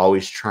you're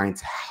always trying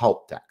to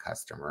help that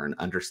customer and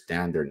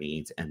understand their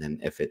needs. And then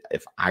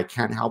if I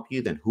can't help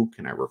you, then who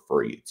can I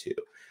refer you to?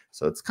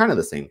 So it's kind of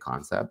the same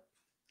concept.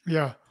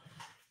 Yeah.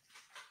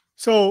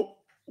 So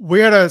we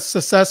had a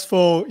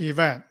successful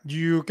event.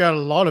 You got a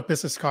lot of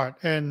business card,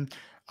 and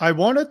I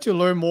wanted to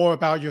learn more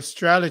about your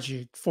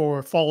strategy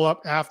for follow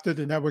up after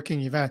the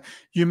networking event.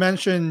 You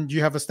mentioned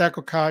you have a stack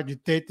of card, you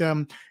date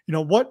them.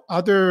 What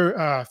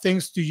other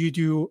things do you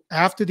do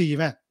after the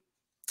event?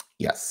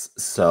 Yes.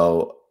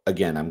 So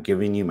again, I'm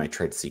giving you my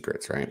trade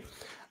secrets, right?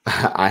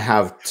 I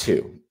have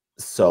two.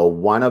 So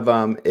one of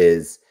them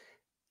is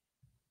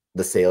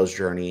the sales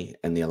journey,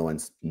 and the other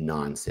one's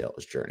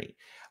non-sales journey.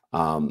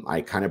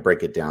 I kind of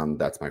break it down.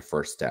 That's my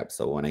first step.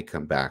 So when I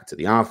come back to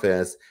the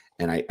office,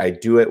 and I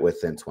do it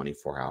within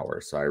 24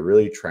 hours. So I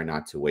really try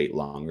not to wait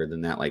longer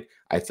than that. Like,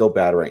 I feel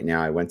bad right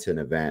now. I went to an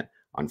event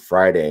on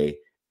Friday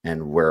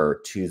and we're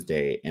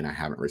Tuesday and I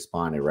haven't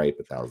responded, right?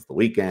 But that was the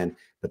weekend.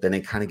 But then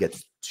it kind of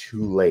gets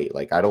too late.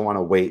 Like, I don't want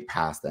to wait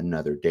past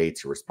another day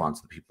to respond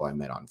to the people I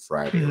met on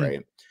Friday, Mhm.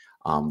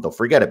 right? They'll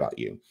forget about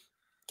you.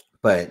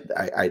 But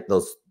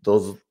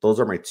those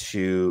are my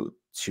two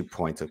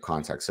points of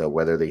contact. So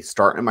whether they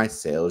start in my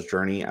sales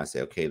journey, I say,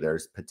 okay,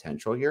 there's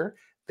potential here.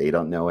 They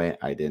don't know it.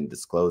 I didn't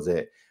disclose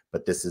it,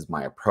 but this is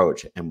my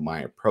approach. And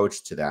my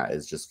approach to that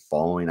is just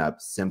following up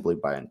simply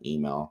by an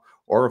email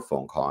or a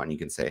phone call. And you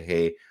can say,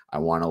 hey, I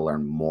want to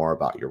learn more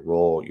about your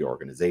role, your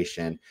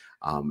organization,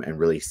 and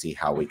really see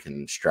how we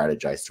can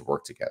strategize to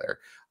work together.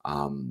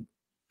 Um,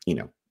 you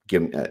know,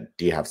 do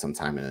you have some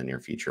time in the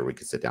near future we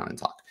could sit down and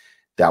talk?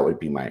 That would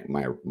be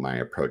my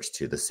approach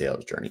to the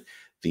sales journey.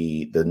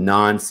 The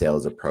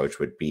non-sales approach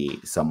would be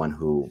someone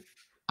who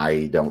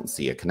I don't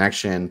see a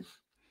connection.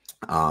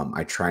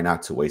 I try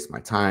not to waste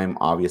my time,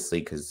 obviously,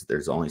 because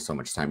there's only so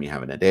much time you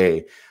have in a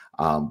day.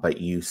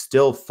 But you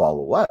still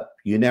follow up.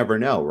 You never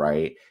know,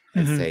 right?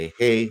 And Mhm. say,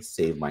 hey,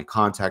 save my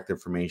contact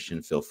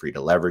information. Feel free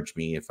to leverage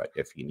me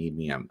if you need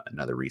me. I'm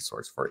another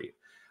resource for you.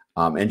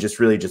 And just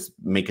really just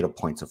make it a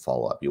point to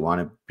follow up. You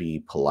want to be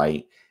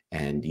polite,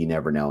 and you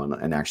never know.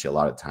 And actually, a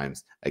lot of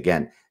times,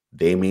 again,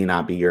 they may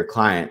not be your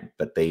client,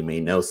 but they may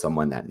know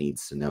someone that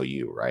needs to know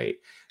you, right?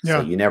 So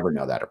Yeah. you never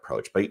know that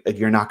approach, but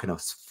you're not going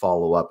to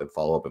follow up and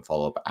follow up and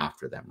follow up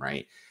after them,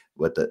 right?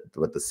 With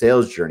the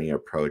sales journey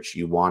approach,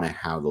 you want to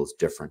have those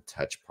different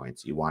touch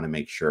points. You want to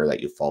make sure that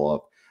you follow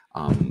up,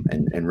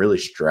 and really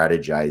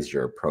strategize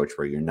your approach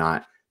where you're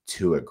not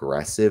too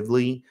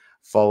aggressively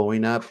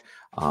following up,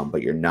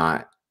 but you're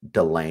not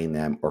delaying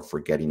them or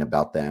forgetting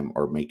about them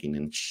or making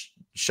and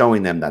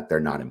showing them that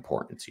they're not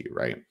important to you,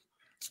 right?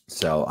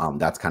 So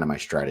that's kind of my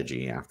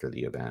strategy after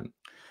the event.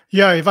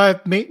 Yeah, if I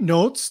made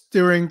notes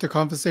during the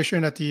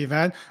conversation at the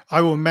event,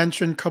 I will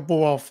mention a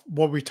couple of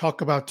what we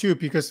talk about too,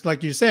 because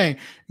like you're saying,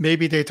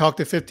 maybe they talk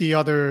to 50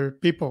 other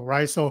people,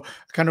 right? So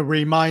kind of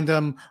remind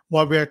them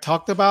what we had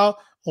talked about.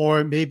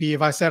 Or maybe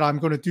if I said I'm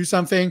going to do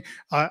something,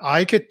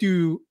 I could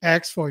do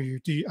X for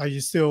you. Are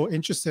you still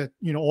interested?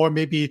 Or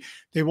maybe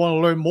they want to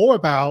learn more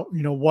about,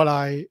 what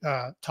I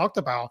talked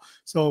about.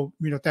 So,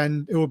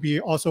 then it will be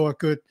also a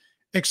good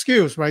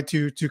excuse, right,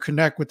 to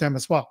connect with them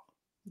as well.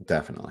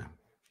 Definitely.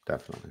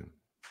 Definitely.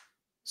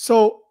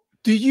 So,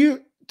 do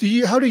you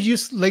how do you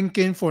use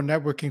LinkedIn for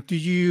networking? Do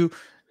you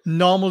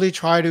normally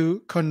try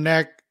to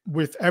connect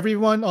with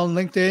everyone on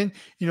LinkedIn?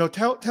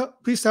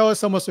 Please tell us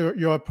some of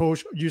your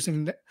approach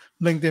using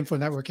LinkedIn for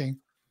networking.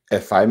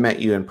 If I met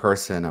you in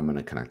person, I'm going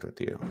to connect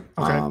with you.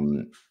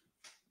 Okay.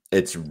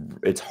 It's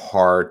it's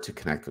hard to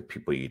connect with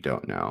people you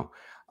don't know.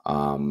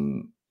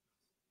 Um,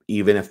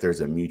 Even if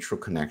there's a mutual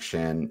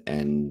connection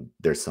and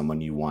there's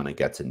someone you want to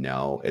get to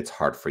know, it's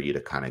hard for you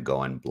to kind of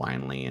go in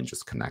blindly and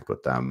just connect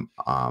with them.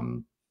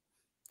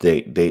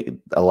 They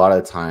a lot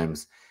of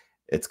times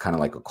it's kind of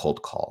like a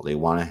cold call. They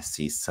want to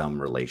see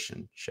some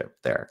relationship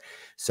there.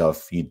 So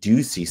if you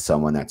do see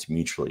someone that's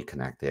mutually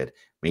connected,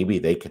 maybe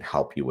they can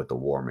help you with a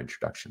warm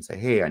introduction. Say,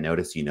 hey, I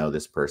noticed you know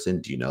this person.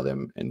 Do you know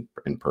them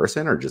in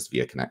person or just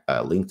via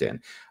LinkedIn?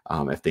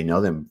 If they know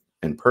them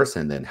in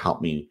person, then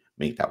help me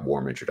make that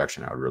warm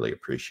introduction. I would really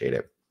appreciate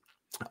it.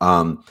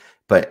 Um,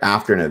 but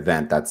after an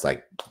event,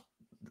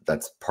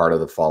 that's part of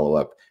the follow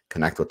up.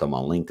 Connect with them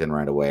on LinkedIn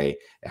right away.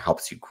 It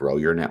helps you grow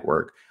your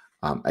network.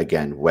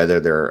 Again, whether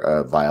they're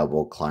a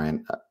viable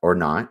client or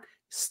not,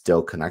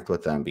 still connect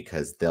with them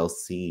because they'll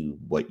see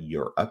what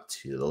you're up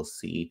to. They'll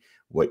see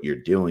what you're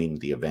doing,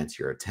 the events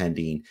you're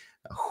attending,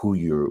 who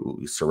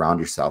you surround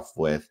yourself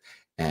with.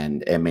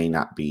 And it may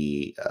not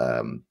be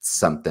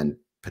something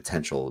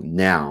potential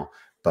now,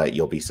 but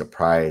you'll be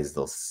surprised.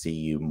 They'll see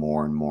you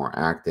more and more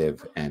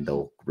active and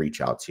they'll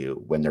reach out to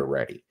you when they're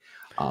ready.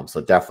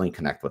 So definitely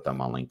connect with them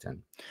on LinkedIn.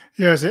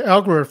 Yeah, it's an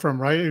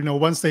algorithm, right?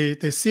 Once they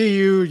see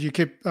you, you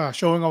keep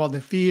showing up on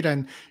the feed,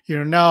 and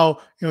now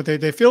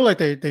they feel like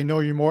they know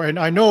you more. And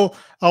I know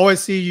I always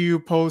see you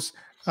post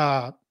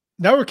uh,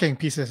 networking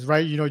pieces,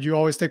 right? You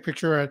always take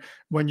picture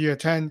when you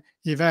attend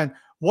event.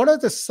 What are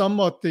some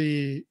of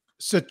the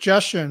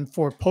suggestion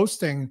for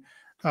posting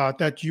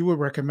that you would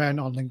recommend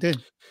on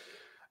LinkedIn?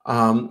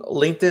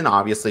 LinkedIn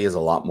obviously is a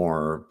lot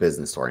more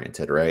business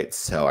oriented, right?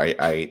 So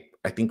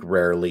I think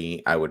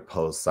rarely I would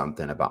post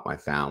something about my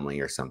family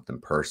or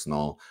something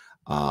personal.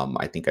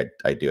 I think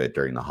I do it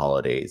during the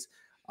holidays.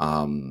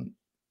 Um,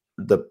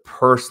 the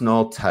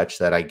personal touch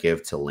that I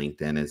give to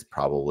LinkedIn is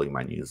probably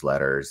my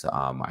newsletters.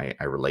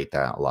 I relate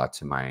that a lot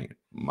to my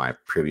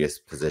previous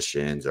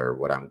positions or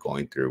what I'm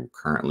going through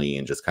currently,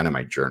 and just kind of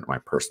my journey, my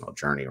personal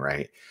journey,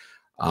 right?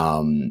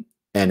 And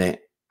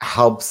it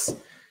helps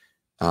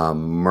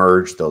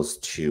merge those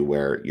two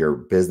where your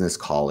business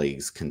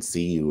colleagues can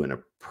see you in a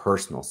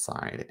personal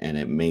side, and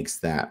it makes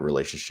that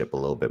relationship a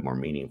little bit more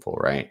meaningful,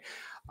 right?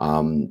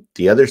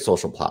 The other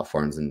social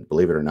platforms, and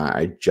believe it or not,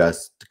 I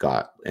just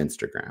got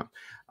Instagram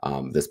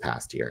this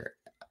past year,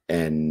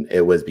 and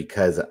it was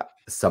because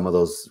some of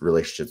those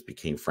relationships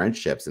became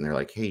friendships, and they're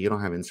like, "Hey, you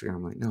don't have Instagram?"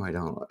 I'm like, "No, I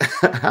don't."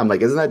 I'm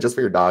like, "Isn't that just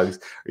for your dogs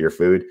or your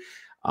food?"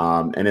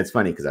 And it's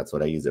funny because that's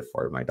what I use it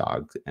for, my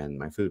dogs and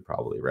my food,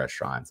 probably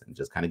restaurants and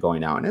just kind of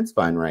going out, and it's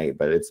fun, right?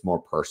 But it's more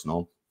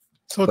personal.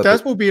 So But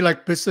that will be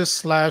like business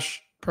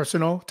slash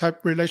personal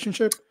type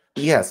relationship.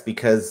 yes,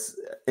 because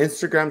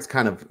Instagram's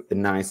kind of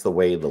nice the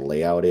way the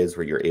layout is,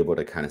 where you're able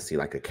to kind of see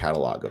like a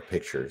catalog of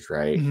pictures,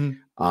 right? Hmm.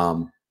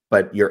 Um,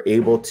 but you're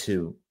able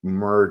to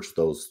merge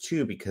those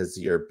two because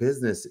your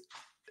business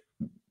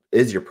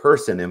is your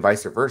person and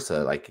vice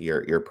versa. Like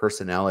your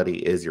personality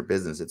is your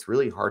business. It's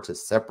really hard to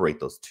separate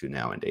those two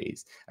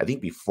nowadays. I think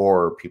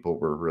before people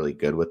were really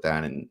good with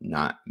that and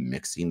not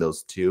mixing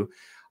those two.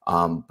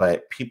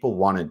 But people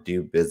want to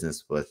do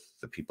business with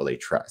the people they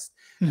trust.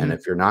 And Hmm.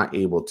 if you're not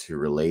able to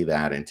relay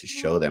that and to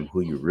show them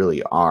who you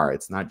really are,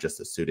 it's not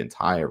just a suit and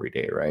tie every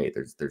day, right?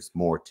 There's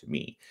more to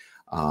me.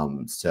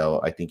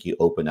 So I think you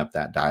open up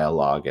that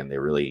dialogue and they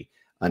really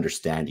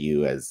understand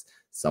you as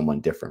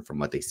someone different from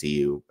what they see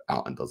you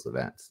out in those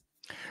events.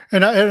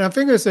 And I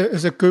think it's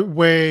a good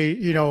way,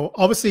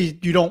 obviously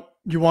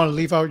you want to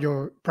leave out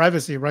your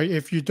privacy, right?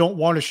 If you don't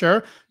want to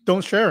share,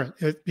 don't share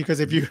because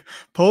if Mhm, you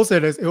post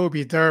it, it will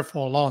be there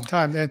for a long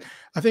time. And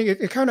I think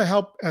it kind of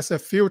help as a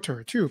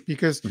filter too,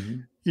 because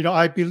mhm,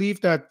 I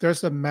believe that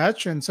there's a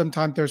match and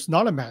sometimes there's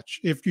not a match.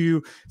 If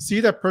you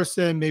see that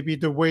person, maybe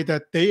the way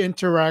that they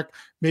interact,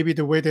 maybe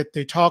the way that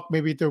they talk,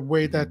 maybe the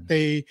way that mhm,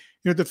 they,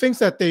 the things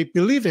that they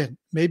believe in,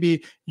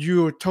 maybe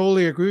you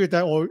totally agree with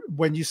that. Or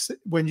when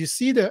when you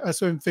see the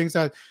certain things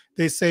that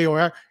they say or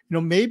act,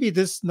 maybe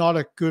this is not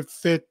a good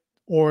fit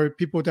or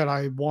people that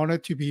I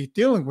wanted to be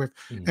dealing with.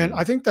 And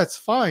I mhm, think that's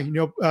fine.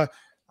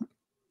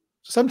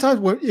 Sometimes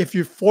if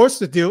you force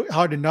the deal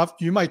hard enough,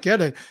 you might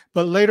get it,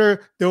 but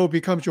later they will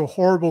become your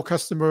horrible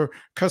customer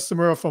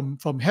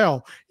from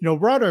hell.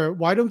 Rather,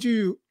 why don't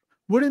you?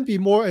 Wouldn't it be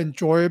more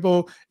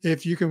enjoyable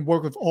if you can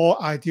work with all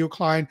ideal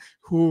client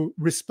who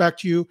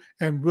respect you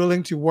and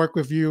willing to work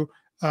with you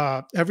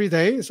every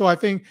day? So I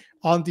think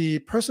on the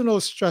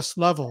personal stress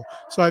level,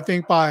 so I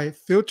think by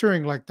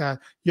filtering like that,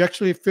 you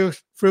actually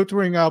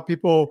filtering out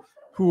people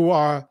who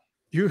are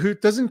you who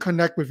doesn't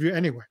connect with you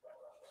anyway.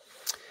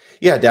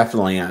 yeah,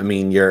 definitely. I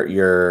mean,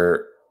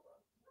 you're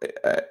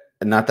uh,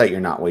 not that you're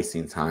not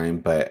wasting time,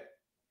 but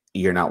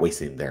you're not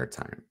wasting their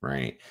time,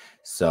 right?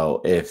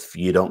 So if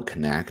you don't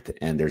connect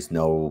and there's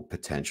no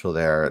potential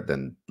there,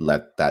 then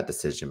let that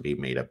decision be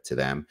made up to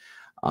them.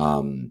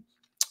 Um,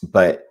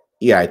 but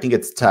yeah, I think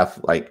it's tough.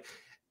 Like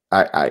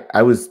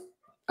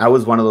I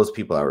was one of those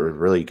people that were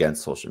really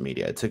against social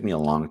media. It took me a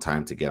long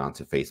time to get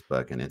onto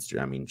Facebook and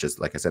Instagram. I mean, just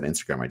like I said,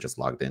 Instagram I just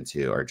logged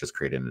into or just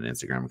created an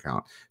Instagram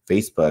account.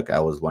 Facebook, I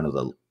was one of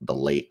the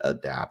late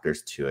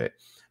adapters to it.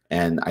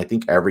 And I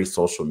think every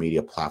social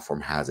media platform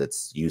has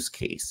its use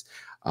case.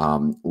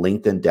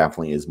 LinkedIn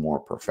definitely is more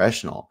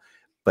professional,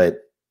 but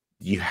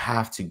you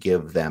have to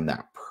give them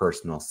that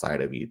personal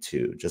side of you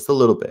too, just a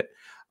little bit,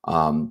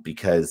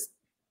 because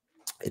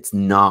it's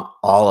not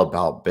all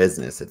about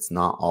business. It's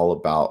not all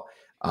about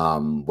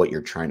what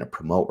you're trying to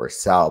promote or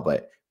sell,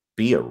 but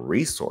be a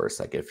resource.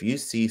 Like if you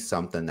see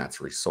something that's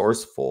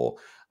resourceful,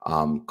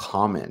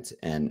 comment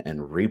and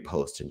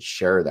repost and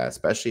share that,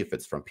 especially if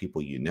it's from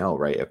people you know,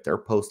 right? If they're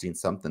posting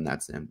something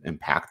that's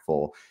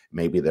impactful,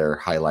 maybe they're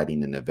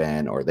highlighting an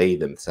event or they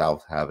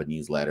themselves have a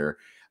newsletter,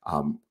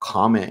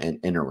 comment and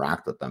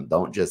interact with them.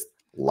 Don't just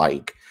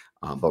like,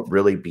 but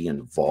really be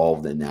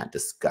involved in that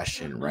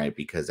discussion, right?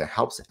 Because it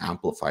helps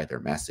amplify their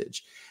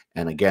message.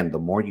 And again, the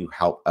more you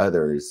help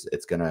others,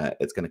 it's gonna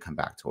come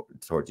back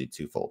towards you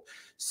twofold.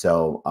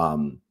 So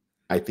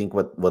I think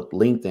with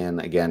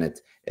LinkedIn, again,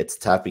 it's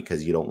tough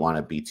because you don't want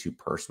to be too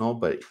personal,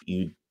 but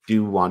you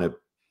do want to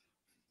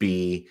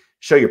be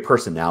show your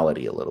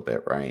personality a little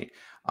bit, right?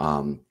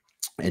 Um,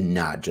 and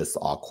not just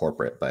all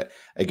corporate. But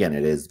again,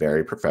 it is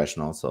very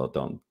professional, so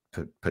don't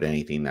put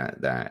anything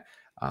that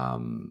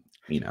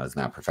is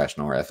not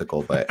professional or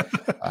ethical. But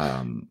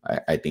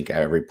I think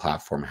every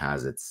platform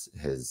has its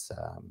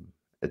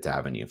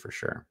avenue for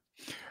sure.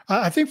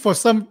 I think for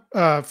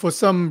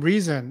some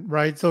reason,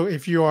 right? So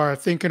if you are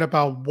thinking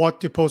about what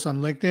to post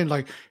on LinkedIn,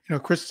 like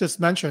Chris just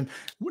mentioned,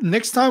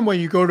 next time when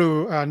you go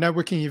to a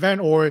networking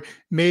event or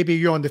maybe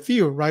you're on the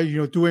field,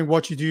 right? Doing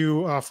what you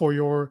do for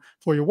your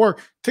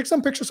work, take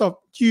some pictures of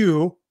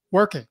you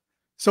working.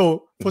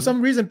 So for Mhm.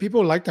 some reason,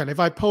 people like that. If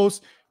I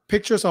post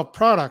pictures of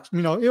products,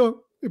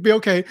 it'd be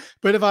okay.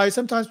 But if I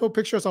sometimes put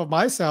pictures of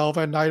myself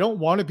and I don't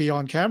want to be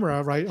on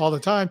camera, right, all the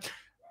time,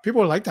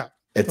 people like that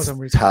for It's some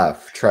reason.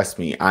 tough, trust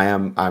me.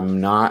 I'm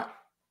not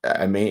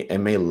it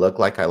may look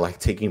like I like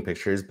taking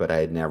pictures, but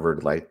I never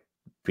liked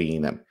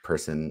being that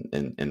person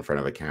in front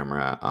of a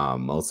camera,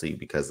 mostly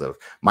because of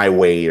my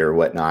weight or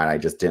whatnot. I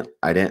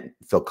didn't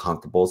feel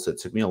comfortable, so it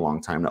took me a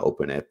long time to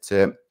open it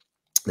to it.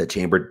 The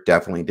chamber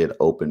definitely did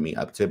open me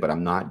up to it, but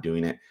I'm not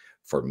doing it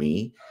for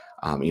me.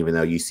 even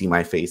though you see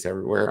my face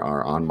everywhere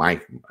or on my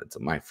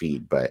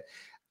feed, but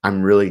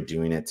I'm really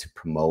doing it to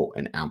promote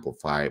and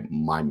amplify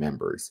my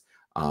members.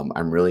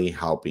 I'm really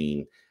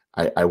helping.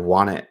 I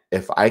want to,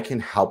 if I can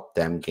help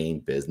them gain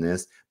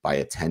business by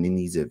attending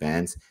these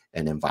events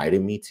and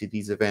inviting me to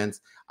these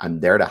events, I'm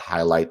there to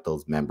highlight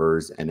those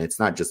members. And it's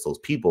not just those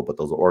people, but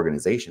those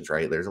organizations,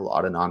 right? There's a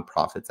lot of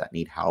nonprofits that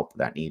need help,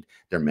 that need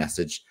their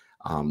message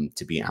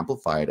to be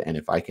amplified. And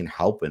if I can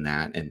help in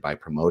that, and by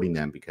promoting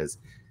them, because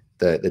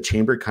the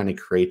chamber kind of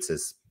creates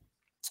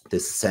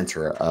this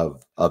center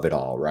of it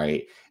all,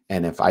 right?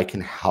 And if I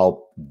can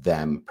help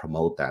them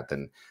promote that,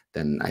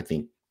 then I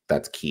think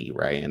that's key,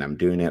 right? And I'm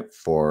doing it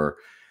for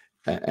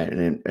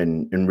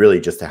and really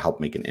just to help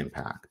make an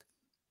impact.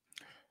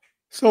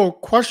 So,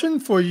 question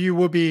for you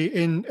will be,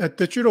 in a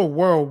digital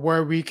world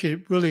where we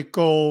could really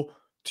go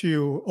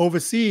to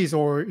overseas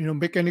or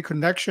make any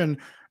connection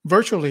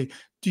virtually.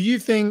 Do you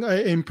think an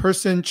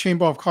in-person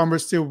chamber of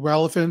commerce still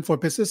relevant for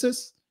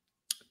businesses?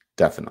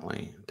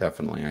 Definitely,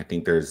 definitely. I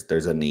think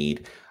there's a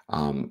need.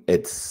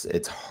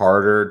 It's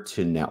harder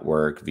to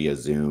network via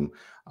Zoom.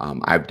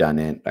 I've done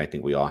it. I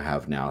think we all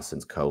have now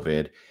since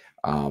COVID.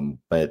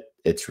 But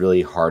it's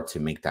really hard to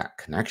make that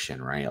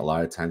connection, right? A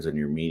lot of times when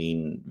you're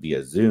meeting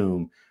via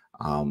Zoom,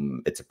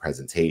 it's a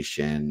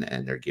presentation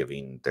and they're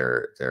giving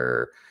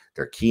their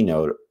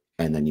keynote,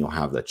 and then you'll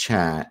have the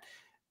chat.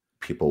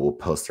 People will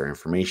post their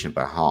information,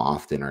 but how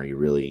often are you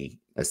really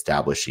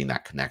establishing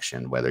that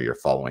connection, whether you're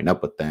following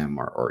up with them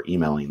or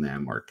emailing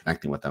them or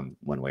connecting with them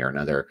one way or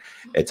another?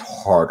 It's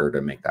harder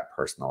to make that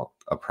personal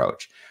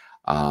approach.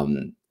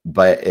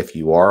 But if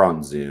you are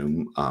on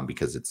Zoom,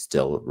 because it's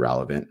still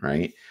relevant,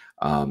 right?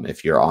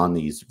 If you're on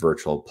these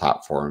virtual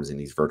platforms and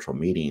these virtual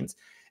meetings,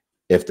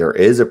 if there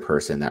is a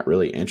person that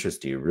really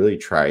interests you, really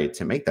try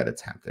to make that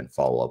attempt and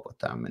follow up with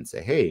them and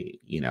say, hey,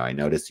 I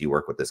noticed you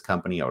work with this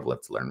company. I would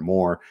love to learn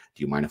more.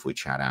 Do you mind if we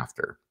chat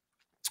after?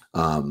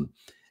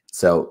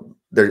 So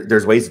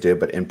there's ways to do it,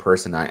 but in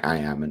person, I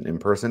am an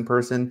in-person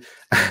person.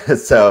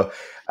 So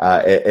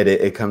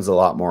it comes a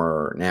lot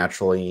more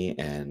naturally,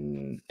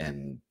 and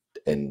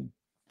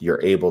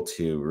you're able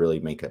to really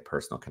make a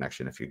personal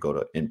connection if you go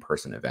to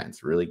in-person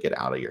events. Really get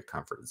out of your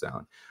comfort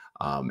zone.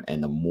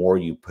 And the more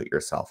you put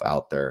yourself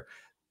out there,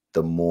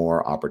 the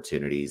more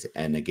opportunities.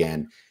 And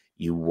again,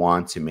 you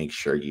want to make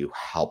sure you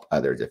help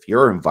others. If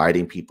you're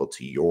inviting people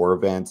to your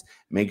events,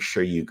 make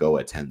sure you go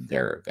attend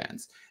their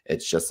events.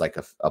 It's just like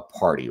a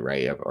party,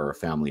 right? Or a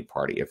family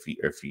party.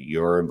 If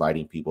you're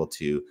inviting people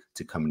to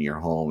come into your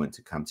home and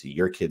to come to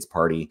your kids'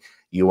 party,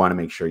 you want to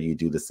make sure you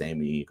do the same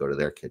when you go to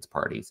their kids'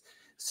 parties.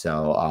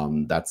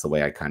 So that's the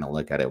way I kind of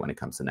look at it when it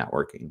comes to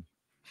networking.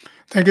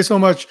 Thank you so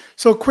much.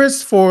 So,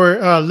 Chris, for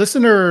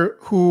listener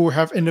who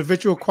have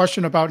individual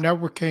question about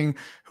networking,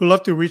 who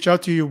love to reach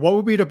out to you, what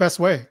would be the best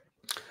way?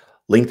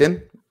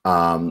 LinkedIn.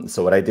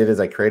 So what I did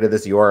is I created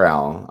this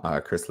URL,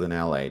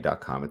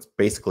 chrislinla.com. It's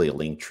basically a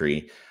link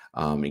tree.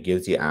 It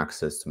gives you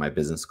access to my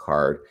business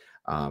card,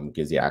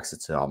 gives you access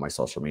to all my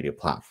social media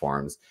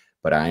platforms.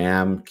 But I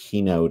am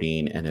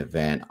keynoting an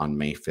event on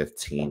May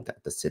 15th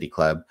at the City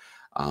Club.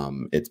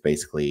 It's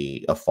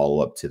basically a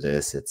follow-up to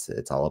this.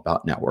 It's all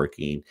about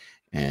networking,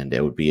 and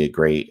it would be a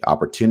great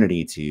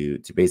opportunity to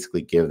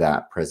basically give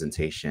that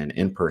presentation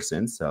in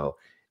person. So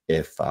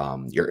if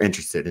you're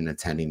interested in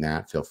attending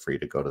that, feel free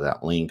to go to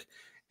that link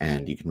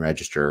and you can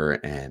register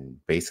and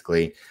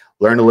basically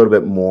learn a little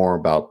bit more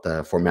about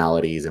the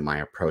formalities and my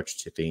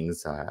approach to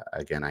things.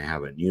 Again, I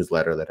have a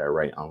newsletter that I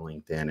write on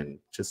LinkedIn and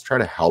just try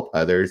to help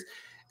others.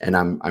 And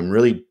I'm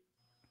really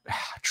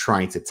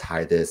trying to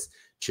tie this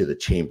to the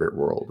chamber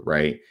world,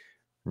 right?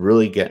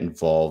 Really get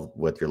involved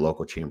with your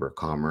local chamber of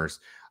commerce.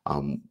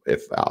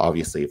 If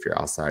obviously, if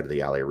you're outside of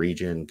the LA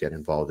region, get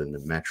involved in the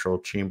metro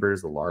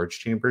chambers, the large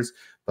chambers,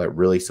 but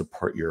really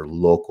support your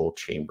local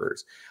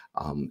chambers.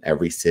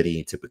 Every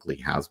city typically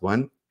has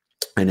one,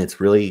 and it's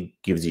really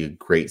gives you a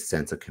great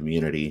sense of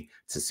community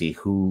to see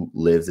who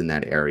lives in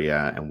that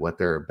area and what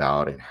they're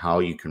about and how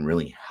you can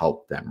really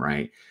help them,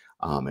 right?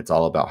 It's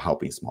all about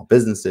helping small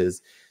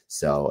businesses.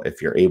 So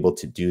if you're able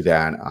to do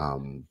that,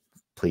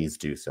 please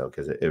do so,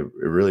 because it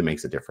really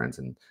makes a difference.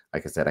 And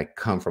like I said, I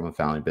come from a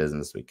family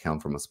business. We come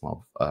from a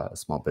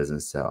small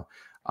business. So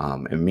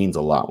it means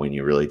a lot when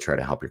you really try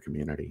to help your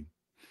community.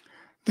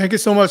 Thank you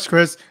so much,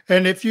 Chris.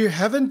 And if you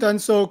haven't done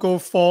so, go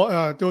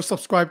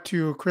subscribe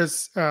to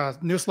Chris'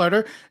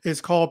 newsletter.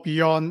 It's called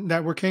Beyond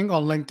Networking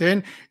on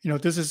LinkedIn.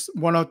 This is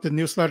one of the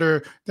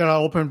newsletter that I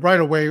open right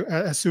away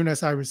as soon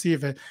as I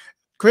receive it.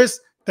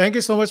 Chris, thank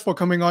you so much for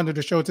coming on to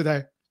the show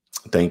today.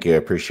 Thank you. I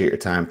appreciate your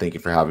time. Thank you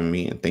for having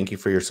me. And thank you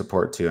for your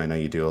support too. I know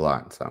you do a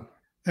lot. So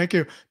thank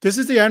you. This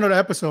is the end of the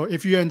episode.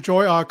 If you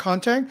enjoy our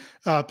content,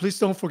 please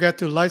don't forget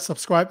to like,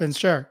 subscribe, and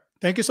share.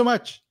 Thank you so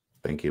much.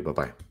 thank you.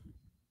 Bye-bye.